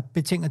der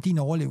betinger din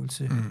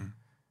overlevelse.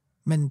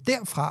 Men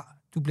derfra,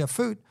 du bliver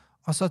født,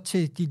 og så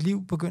til dit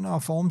liv begynder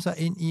at forme sig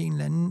ind i en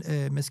eller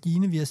anden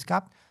maskine, vi har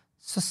skabt,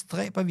 så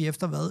stræber vi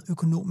efter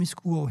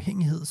økonomisk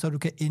uafhængighed, så du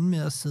kan ende med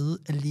at sidde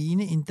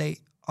alene en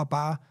dag og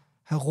bare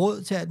have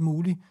råd til alt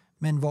muligt,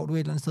 men hvor du et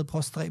eller andet sted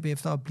prøver at stræbe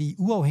efter at blive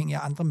uafhængig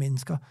af andre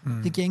mennesker.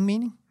 Det giver ingen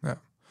mening. Ja.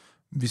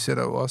 Vi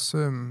sætter jo også,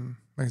 man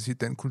kan sige,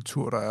 den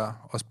kultur, der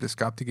er, også bliver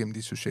skabt igennem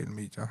de sociale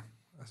medier.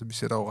 Altså, vi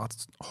sætter jo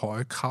ret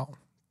høje krav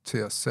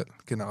til os selv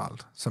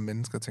generelt, som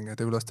mennesker, tænker jeg.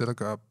 Det er vel også det, der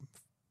gør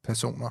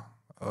personer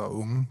og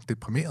unge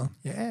deprimeret.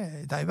 Ja,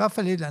 der er i hvert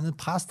fald et eller andet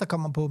pres, der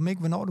kommer på dem, ikke?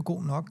 Hvornår er du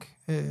god nok?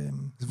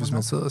 Hvis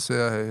man sidder og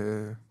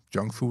ser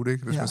junk food,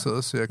 ikke? Hvis man sidder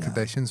og ser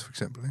Kardashians, for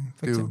eksempel,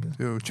 ikke?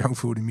 Det er jo junk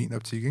food i min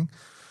optik, ikke?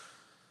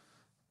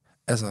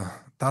 Altså,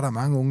 der er der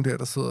mange unge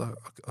der sidder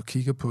og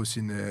kigger på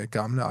sin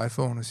gamle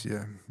iPhone og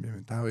siger,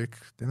 jamen,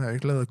 den er jo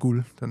ikke lavet af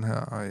guld, den her,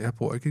 og jeg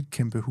bruger ikke et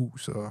kæmpe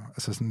hus, og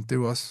altså sådan, det er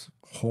jo også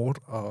hårdt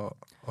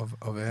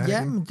at være.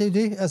 Ja, men det er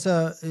det,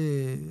 altså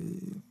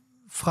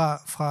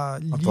fra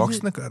og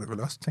voksne gør det vel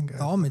også, tænker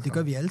jeg. Jo, men det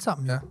gør vi alle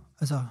sammen. Ja.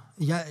 Altså,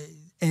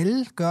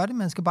 alle gør det,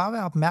 man skal bare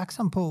være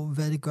opmærksom på,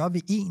 hvad det gør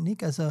ved en,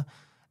 ikke? Altså,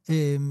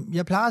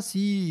 jeg plejer at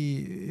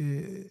sige,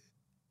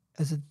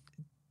 altså,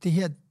 det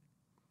her,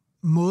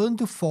 måden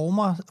du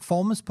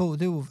formes på,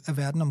 det er jo af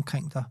verden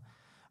omkring dig.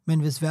 Men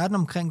hvis verden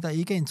omkring dig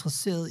ikke er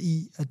interesseret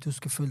i, at du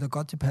skal føle dig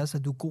godt tilpas,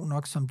 at du er god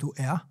nok, som du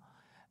er,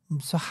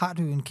 så har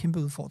du jo en kæmpe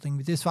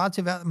udfordring. Det svarer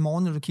til hver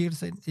morgen, når du kigger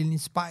dig ind i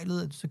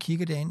spejlet, at du så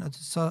kigger derind, og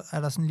så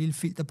er der sådan en lille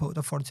filter på,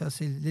 der får det til at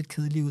se lidt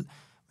kedeligt ud.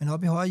 Men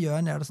oppe i højre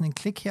hjørne er der sådan en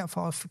klik her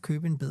for at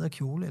købe en bedre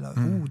kjole. Eller,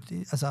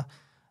 altså,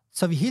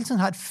 så vi hele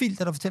tiden har et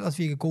filter, der fortæller os, at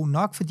vi ikke er gode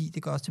nok, fordi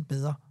det gør os til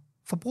bedre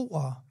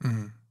forbrugere.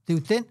 Det er jo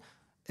den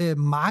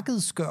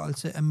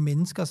markedsgørelse af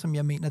mennesker, som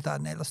jeg mener, der er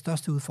den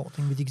allerstørste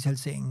udfordring ved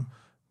digitaliseringen.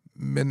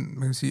 Men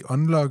man kan sige,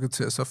 unlocket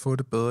til at så få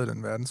det bedre i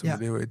den verden, som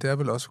vi lever i, det er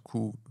vel også at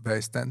kunne være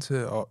i stand til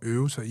at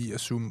øve sig i at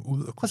zoome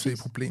ud og kunne se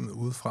problemet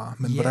udefra.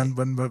 Men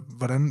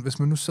hvordan, hvis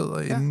man nu sidder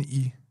inde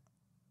i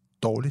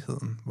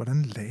dårligheden,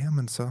 hvordan lærer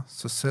man så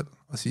sig selv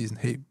at sige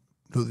sådan, hey,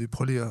 Ludvig,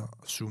 prøv lige at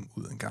zoome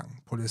ud en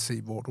gang. Prøv lige at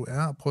se, hvor du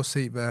er, og prøv at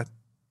se, hvad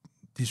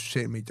de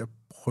sociale medier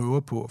prøver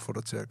på at få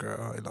dig til at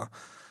gøre, eller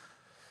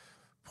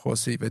prøv at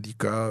se, hvad de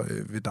gør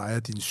ved dig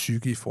og din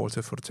psyke i forhold til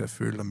at få dig til at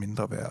føle dig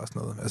mindre værd og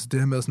sådan noget. Altså det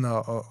her med sådan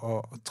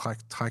at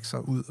trække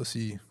sig ud og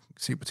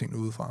se på tingene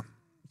udefra.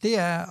 Det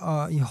er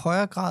at i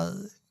højere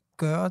grad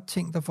gøre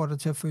ting, der får dig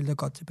til at føle dig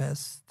godt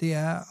tilpas. Det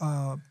er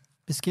at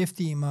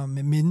beskæftige mig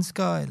med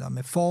mennesker, eller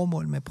med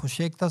formål, med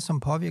projekter, som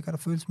påvirker dig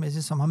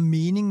følelsesmæssigt, som har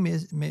mening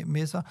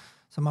med sig,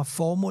 som har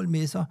formål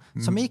med sig,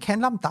 som ikke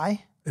handler om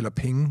dig. Eller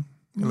penge.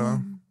 Eller?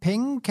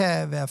 Penge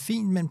kan være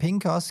fint, men penge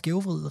kan også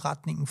skævvride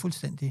retningen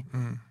fuldstændig.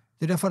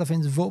 Det er derfor, der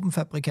findes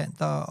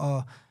våbenfabrikanter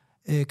og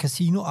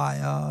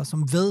casinoejere,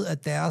 som ved,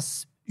 at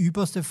deres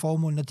ypperste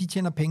formål, når de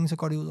tjener penge, så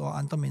går det ud over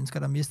andre mennesker,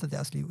 der mister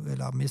deres liv,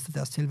 eller mister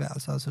deres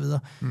tilværelse osv.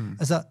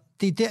 Altså,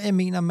 det er der, jeg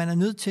mener, man er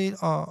nødt til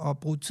at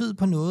bruge tid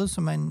på noget,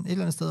 som man et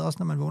eller andet sted, også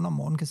når man vågner om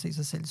morgenen, kan se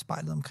sig selv i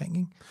spejlet omkring.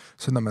 Ikke?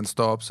 Så når man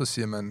står op, så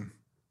siger man,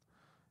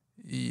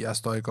 jeg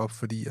står ikke op,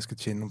 fordi jeg skal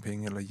tjene nogle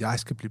penge, eller jeg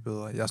skal blive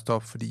bedre. Jeg står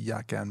op, fordi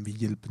jeg gerne vil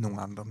hjælpe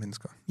nogle andre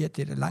mennesker. Ja,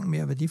 det er da langt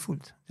mere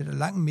værdifuldt. Det er da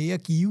langt mere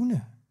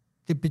givende.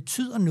 Det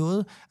betyder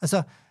noget.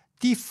 Altså,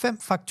 de 5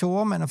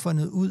 faktorer, man har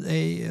fundet ud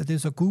af, og det er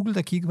så Google,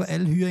 der kigger på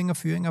alle hyringer og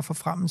fyringer og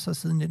forfremmelser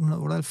siden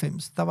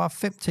 1998. Der var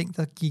 5 ting,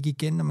 der gik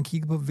igen, når man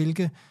kigger på,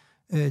 hvilke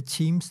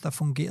teams, der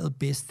fungerede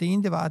bedst. Det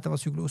ene, det var, at der var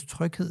psykologisk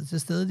tryghed til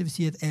stede. Det vil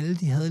sige, at alle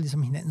de havde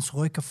ligesom hinandens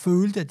ryg og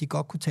følte, at de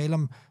godt kunne tale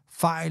om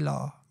fejl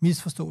og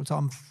misforståelser,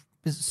 om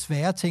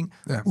svære ting,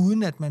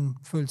 uden at man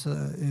følte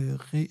sig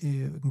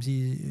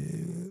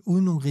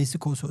uden nogen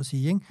risiko, så at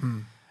sige.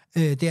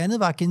 Ikke? Det andet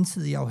var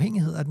gensidig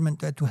afhængighed,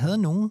 at du havde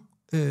nogen,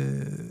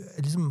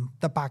 ligesom,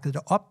 der bakkede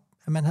dig op,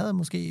 at man havde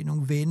måske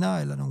nogle venner,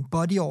 eller nogle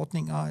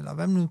bodyordninger, eller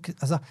hvad man nu,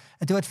 altså,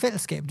 at det var et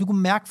fællesskab. Du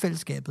kunne mærke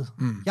fællesskabet.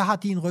 Jeg har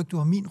din ryg, du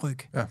har min ryg.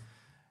 Ja.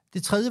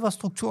 Det tredje var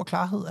struktur og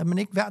klarhed, at man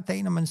ikke hver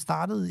dag, når man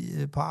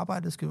startede på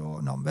arbejdet,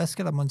 hvad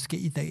skal der måske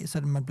i dag,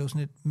 så man blev sådan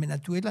lidt, men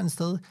at du et eller andet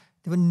sted,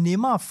 det var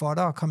nemmere for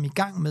dig at komme i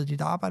gang med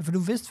dit arbejde, for du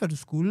vidste, hvad du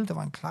skulle. Der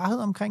var en klarhed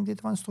omkring det,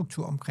 der var en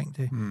struktur omkring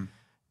det.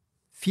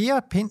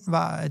 Fjerde pind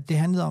var, at det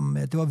handlede om,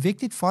 at det var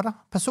vigtigt for dig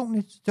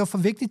personligt. Det var for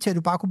vigtigt til, at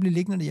du bare kunne blive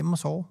liggende derhjemme og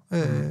sove.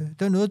 Det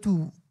var noget,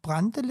 du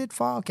brændte lidt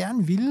for og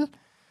gerne ville.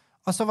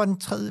 Og så var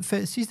den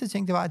sidste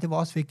ting, det var, at det var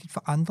også vigtigt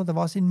for andre. Der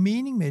var også en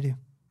mening med det.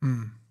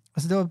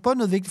 Altså det var både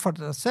noget vigtigt for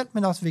dig selv,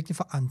 men også vigtigt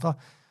for andre.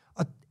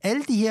 Og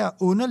alle de her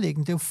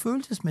underliggende, det er jo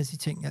følelsesmæssige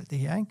ting, alt det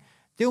her, ikke?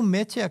 Det er jo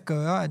med til at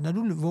gøre, at når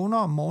du vågner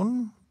om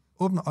morgenen,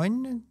 åbner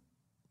øjnene,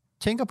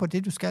 tænker på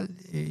det, du skal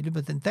i løbet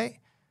af den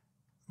dag,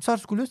 så har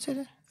du sgu lyst til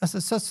det.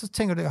 Altså, så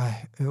tænker du,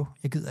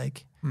 jeg gider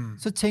ikke.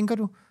 Så tænker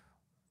du,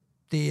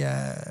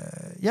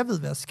 jeg ved,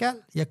 hvad jeg skal.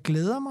 Jeg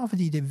glæder mig,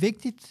 fordi det er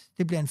vigtigt.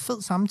 Det bliver en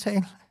fed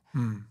samtale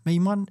med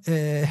Imran.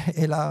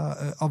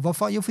 Og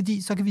hvorfor? Jo,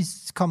 fordi så kan vi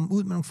komme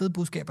ud med nogle fede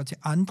budskaber til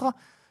andre.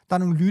 Der er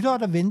nogle lyttere,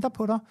 der venter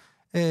på dig.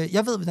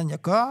 Jeg ved, hvordan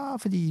jeg gør,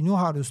 fordi nu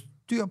har du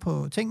styr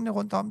på tingene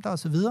rundt om dig, og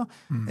så videre.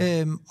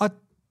 Og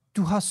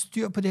du har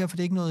styr på det her, for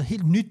det er ikke noget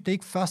helt nyt. Det er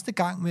ikke første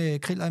gang med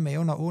kriller i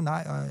maven, og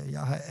nej, og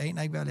jeg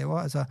aner ikke, hvad jeg laver.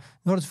 Altså,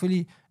 nu har du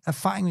selvfølgelig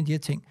erfaring med de her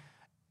ting.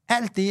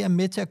 Alt det er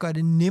med til at gøre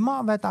det nemmere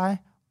at være dig,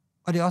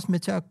 og det er også med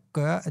til at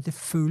gøre, at det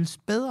føles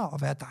bedre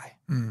at være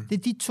dig. Det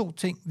er de 2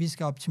 ting, vi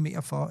skal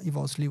optimere for i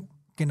vores liv,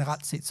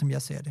 generelt set, som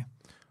jeg ser det.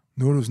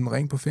 Nu har du sådan en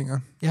ring på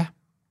fingeren. Ja.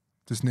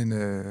 Det er sådan en,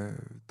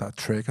 der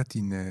tracker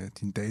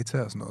dine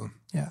data og sådan noget.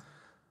 Ja.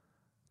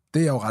 Det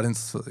er jeg jo ret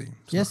interesseret i.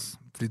 Så, Yes.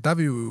 fordi der er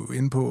vi jo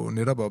inde på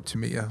netop at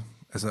optimere,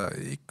 altså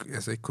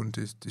ikke kun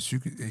det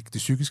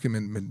psykiske,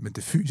 men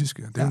det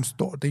fysiske. Det er jo en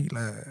stor del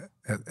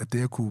af det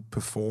at kunne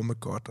performe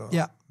godt og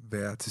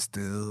være til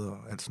stede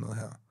og alt sådan noget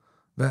her.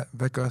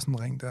 Hvad gør sådan en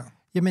ring der?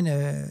 Jamen,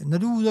 når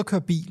du er ude og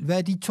køre bil, hvad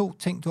er de 2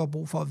 ting, du har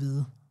brug for at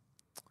vide?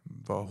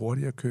 Hvor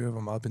hurtigt jeg kører,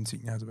 hvor meget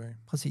benzin jeg har tilbage.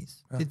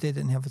 Præcis. Ja. Det er det,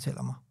 den her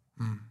fortæller mig.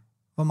 Mm.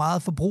 Hvor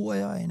meget forbruger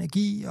jeg af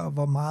energi, og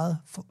hvor meget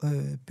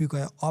bygger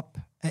jeg op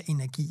af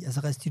energi, altså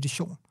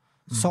restitution.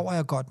 Sover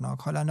jeg godt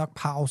nok? Holder jeg nok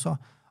pauser?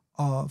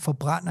 Og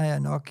forbrænder jeg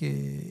nok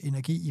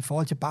energi i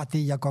forhold til bare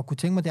det, jeg godt kunne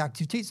tænke mig, det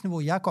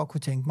aktivitetsniveau, jeg godt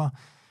kunne tænke mig.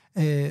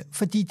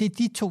 Fordi det er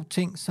de 2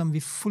 ting, som vi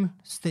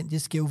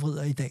fuldstændig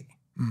skævvrider i dag.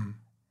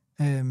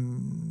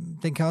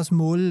 Den kan også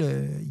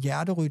måle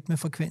hjerterytme,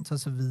 frekvens og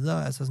så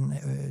videre, altså sådan,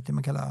 det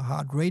man kalder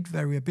heart rate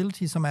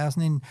variability, som er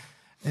sådan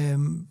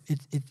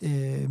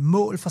et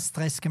mål for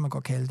stress, kan man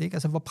godt kalde det. Ikke?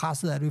 Altså, hvor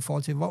presset er du i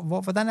forhold til,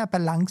 hvordan er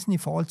balancen i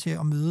forhold til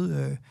at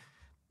møde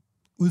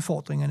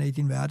udfordringerne i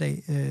din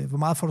hverdag? Hvor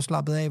meget får du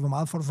slappet af? Hvor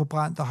meget får du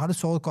forbrændt? Og har du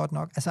sovet godt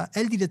nok? Altså,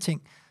 alle de der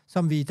ting,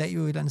 som vi i dag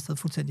jo et eller andet sted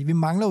fuldstændig. Vi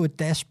mangler jo et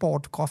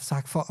dashboard, groft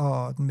sagt,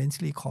 for den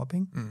menneskelige krop,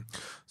 ikke?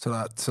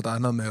 Så der er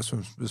noget med, at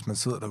hvis man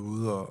sidder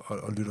derude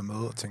og lytter med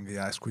og tænker,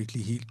 jeg er sgu ikke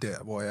lige helt der,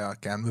 hvor jeg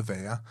gerne vil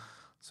være,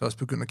 så også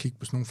begynde at kigge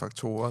på sådan nogle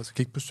faktorer, altså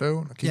kigge på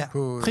søvn og kigge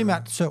på...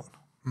 primært søvn.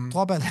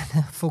 Drop alt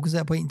andet,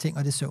 fokuser på én ting,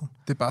 og det er søvn.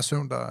 Det er bare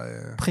søvn, der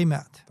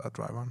primært. Der er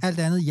driveren. Alt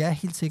andet, ja,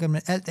 helt sikkert,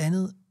 men alt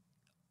andet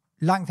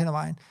langt hen ad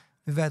vejen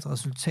vil være et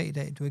resultat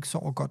af, at du ikke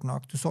sover godt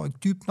nok. Du sover ikke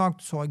dybt nok,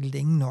 du sover ikke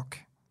længe nok.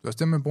 Det er også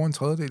det, man bruger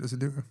 1/3 af sit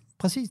liv.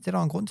 Præcis, det er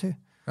der en grund til.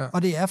 Ja.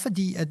 Og det er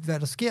fordi, at hvad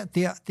der sker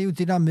der, det er jo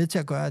det, der er med til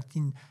at gøre, at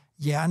din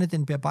hjerne,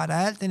 den bearbejder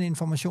alt den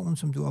information,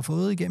 som du har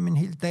fået igennem en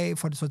hel dag,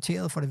 får det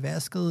sorteret, får det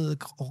vasket,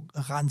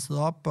 renset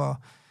op,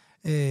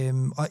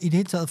 og i det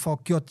hele taget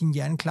får gjort din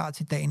hjerne klar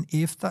til dagen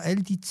efter.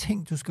 Alle de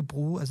ting, du skal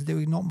bruge, altså det er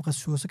jo enormt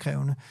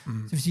ressourcekrævende.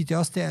 Det vil sige, det er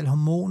også der, alle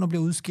hormoner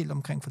bliver udskilt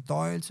omkring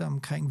fordøjelse,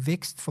 omkring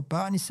vækst for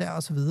børn især,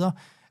 og så videre.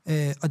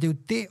 Og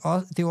det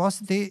er jo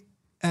også det,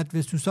 at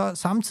hvis du så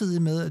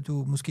samtidig med, at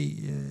du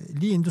måske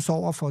lige inden du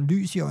sover får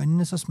lys i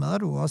øjnene, så smadrer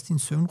du også din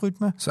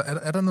søvnrytme. Så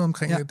er der noget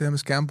omkring det her med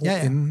skærmbrug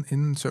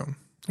inden søvn?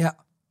 Ja,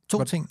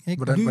 2 ting.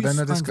 Ikke? Hvordan er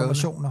det og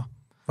informationer.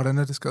 Hvordan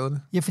er det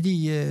skadeligt? Ja,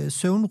 fordi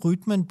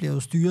søvnrytmen bliver jo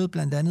styret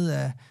blandt andet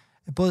af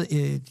både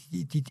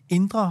dit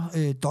indre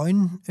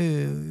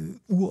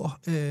døgnur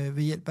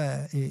ved hjælp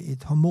af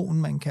et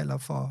hormon, man kalder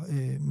for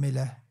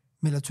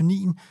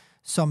melatonin,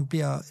 som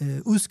bliver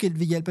udskilt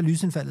ved hjælp af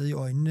lysindfaldet i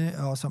øjnene,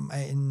 og som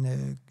er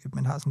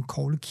man har sådan en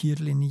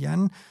koglekirtel inde i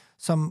hjernen,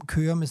 som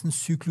kører med sådan en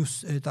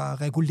cyklus,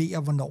 der regulerer,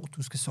 hvornår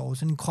du skal sove.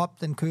 Så din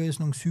krop, den kører i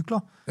sådan nogle cykler,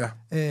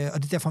 og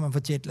det er derfor, man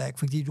får jetlag,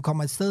 fordi du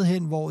kommer et sted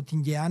hen, hvor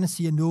din hjerne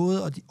siger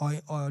noget,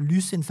 og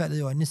lysindfaldet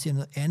i øjnene siger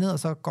noget andet, og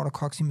så går der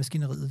koks i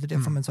maskineriet. Det er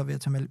derfor, man så ved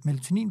at tage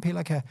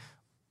melatoninpiller kan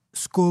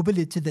skubbe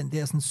lidt til den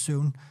der sådan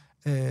søvn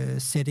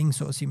setting,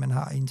 så at sige, man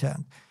har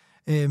internt.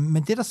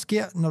 Men det, der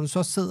sker, når du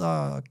så sidder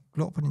og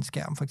glor på din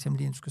skærm, for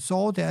eksempel, inden du skal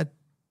sove, det er, at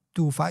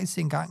du faktisk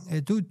engang...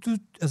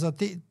 altså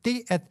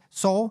det at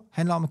sove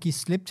handler om at give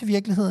slip til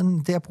virkeligheden.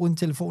 Det at bruge en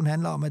telefon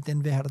handler om, at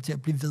den vil have dig til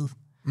at blive ved.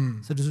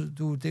 Så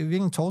det er jo virkelig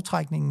en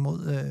tårtrækning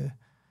mod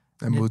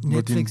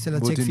Netflix eller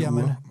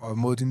tech-firmaerne. Og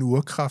mod din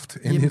urkraft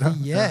ind i dig.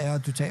 Ja,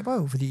 og du taber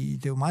jo, fordi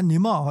det er jo meget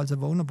nemmere at holde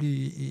sig vågen og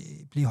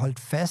blive holdt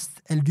fast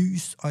af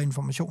lys og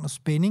information og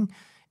spænding,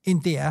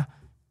 end det er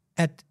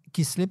at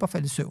give slip og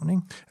falde i søvn,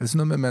 ikke? Er det sådan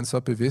noget med, at man så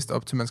bevidst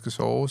op til, man skal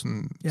sove,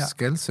 sådan,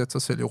 skal sætte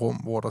sig selv i rum,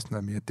 hvor der sådan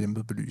er mere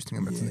dæmpet belysning,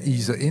 og man sådan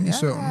iser ind i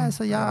søvnen? Ja,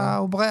 altså jeg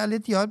opererer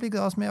lidt i øjeblikket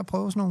også med at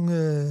prøve sådan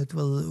nogle,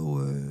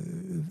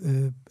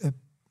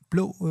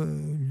 blå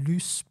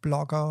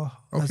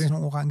lysblokker, altså sådan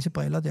nogle orange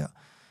briller der.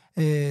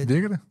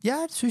 Virker det? Ja,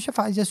 det synes jeg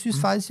faktisk. Jeg synes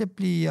faktisk, jeg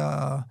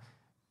bliver...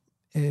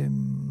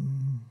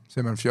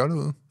 Ser man fjollet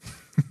ud?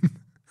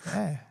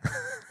 Ja,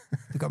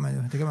 det gør man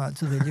jo. Det kan man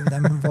altid vælge,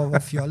 hvor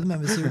fjollet man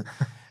vil se ud.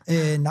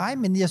 Nej,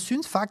 men jeg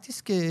synes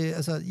faktisk,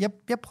 altså,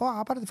 jeg prøver at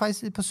arbejde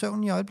faktisk lidt på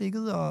søvn i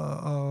øjeblikket,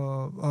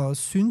 og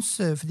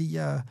synes, fordi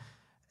der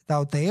er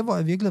jo dage, hvor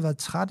jeg virkelig har været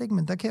træt, ikke?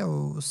 Men der kan jeg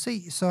jo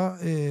se så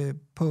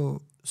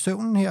på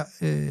søvnen her,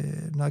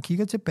 når jeg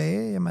kigger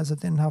tilbage, jamen, altså,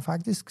 den har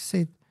faktisk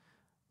set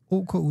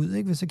ok ud,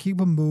 ikke? Hvis jeg kigger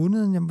på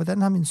måneden, jamen,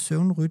 hvordan har min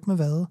søvnrytme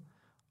været?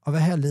 Og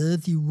hvad har jeg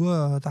lavet de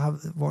uger,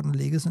 hvor den har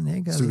ligget sådan, ikke?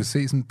 Altså, så du kan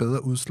se sådan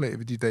bedre udslag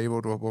ved de dage,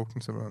 hvor du har brugt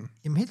den simpelthen?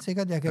 Jamen helt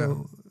sikkert, jeg kan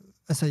jo...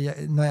 Altså,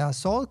 når jeg har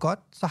sovet godt,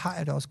 så har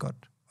jeg det også godt.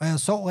 Og jeg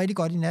sov rigtig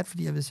godt i nat,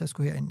 fordi jeg vidste, jeg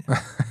skulle herind.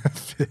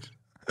 Fedt.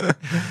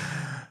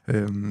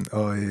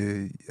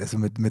 Altså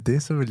med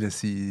det, så vil jeg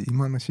sige,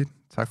 Imran Rashid,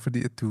 tak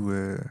fordi, at du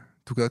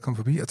gad at komme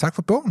forbi, og tak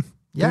for bogen.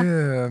 Ja.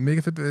 Det er mega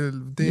fedt.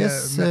 Det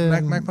Yes,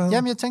 er mærkbarhed.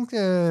 Jamen, jeg tænkte,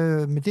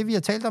 med det, vi har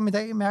talt om i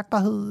dag,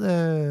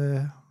 mærkbarhed,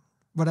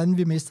 hvordan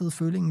vi mistede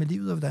følingen med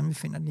livet, og hvordan vi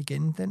finder den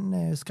igen,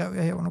 den skrev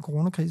jeg her under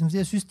coronakrisen. Så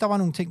jeg synes, der var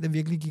nogle ting, der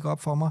virkelig gik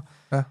op for mig.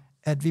 Ja.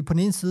 At vi på den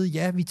ene side,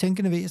 ja, vi er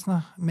tænkende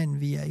væsener, men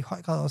vi er i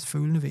høj grad også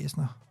følende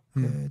væsener,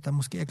 der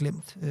måske er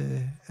glemt,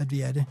 at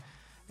vi er det.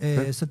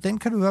 Så den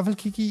kan du i hvert fald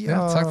kigge i, Ja,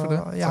 og tak for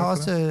det. jeg har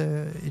også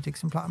et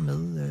eksemplar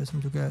med,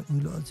 som du kan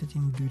udlåde til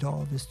dine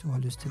lyttere, hvis du har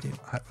lyst til det.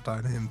 Hej, hvor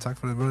dejligt. Jamen, tak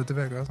for det. Det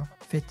vil jeg gøre så.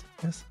 Fedt.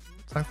 Yes.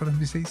 Tak for det.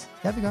 Vi ses.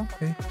 Ja, vi gør.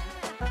 Hej.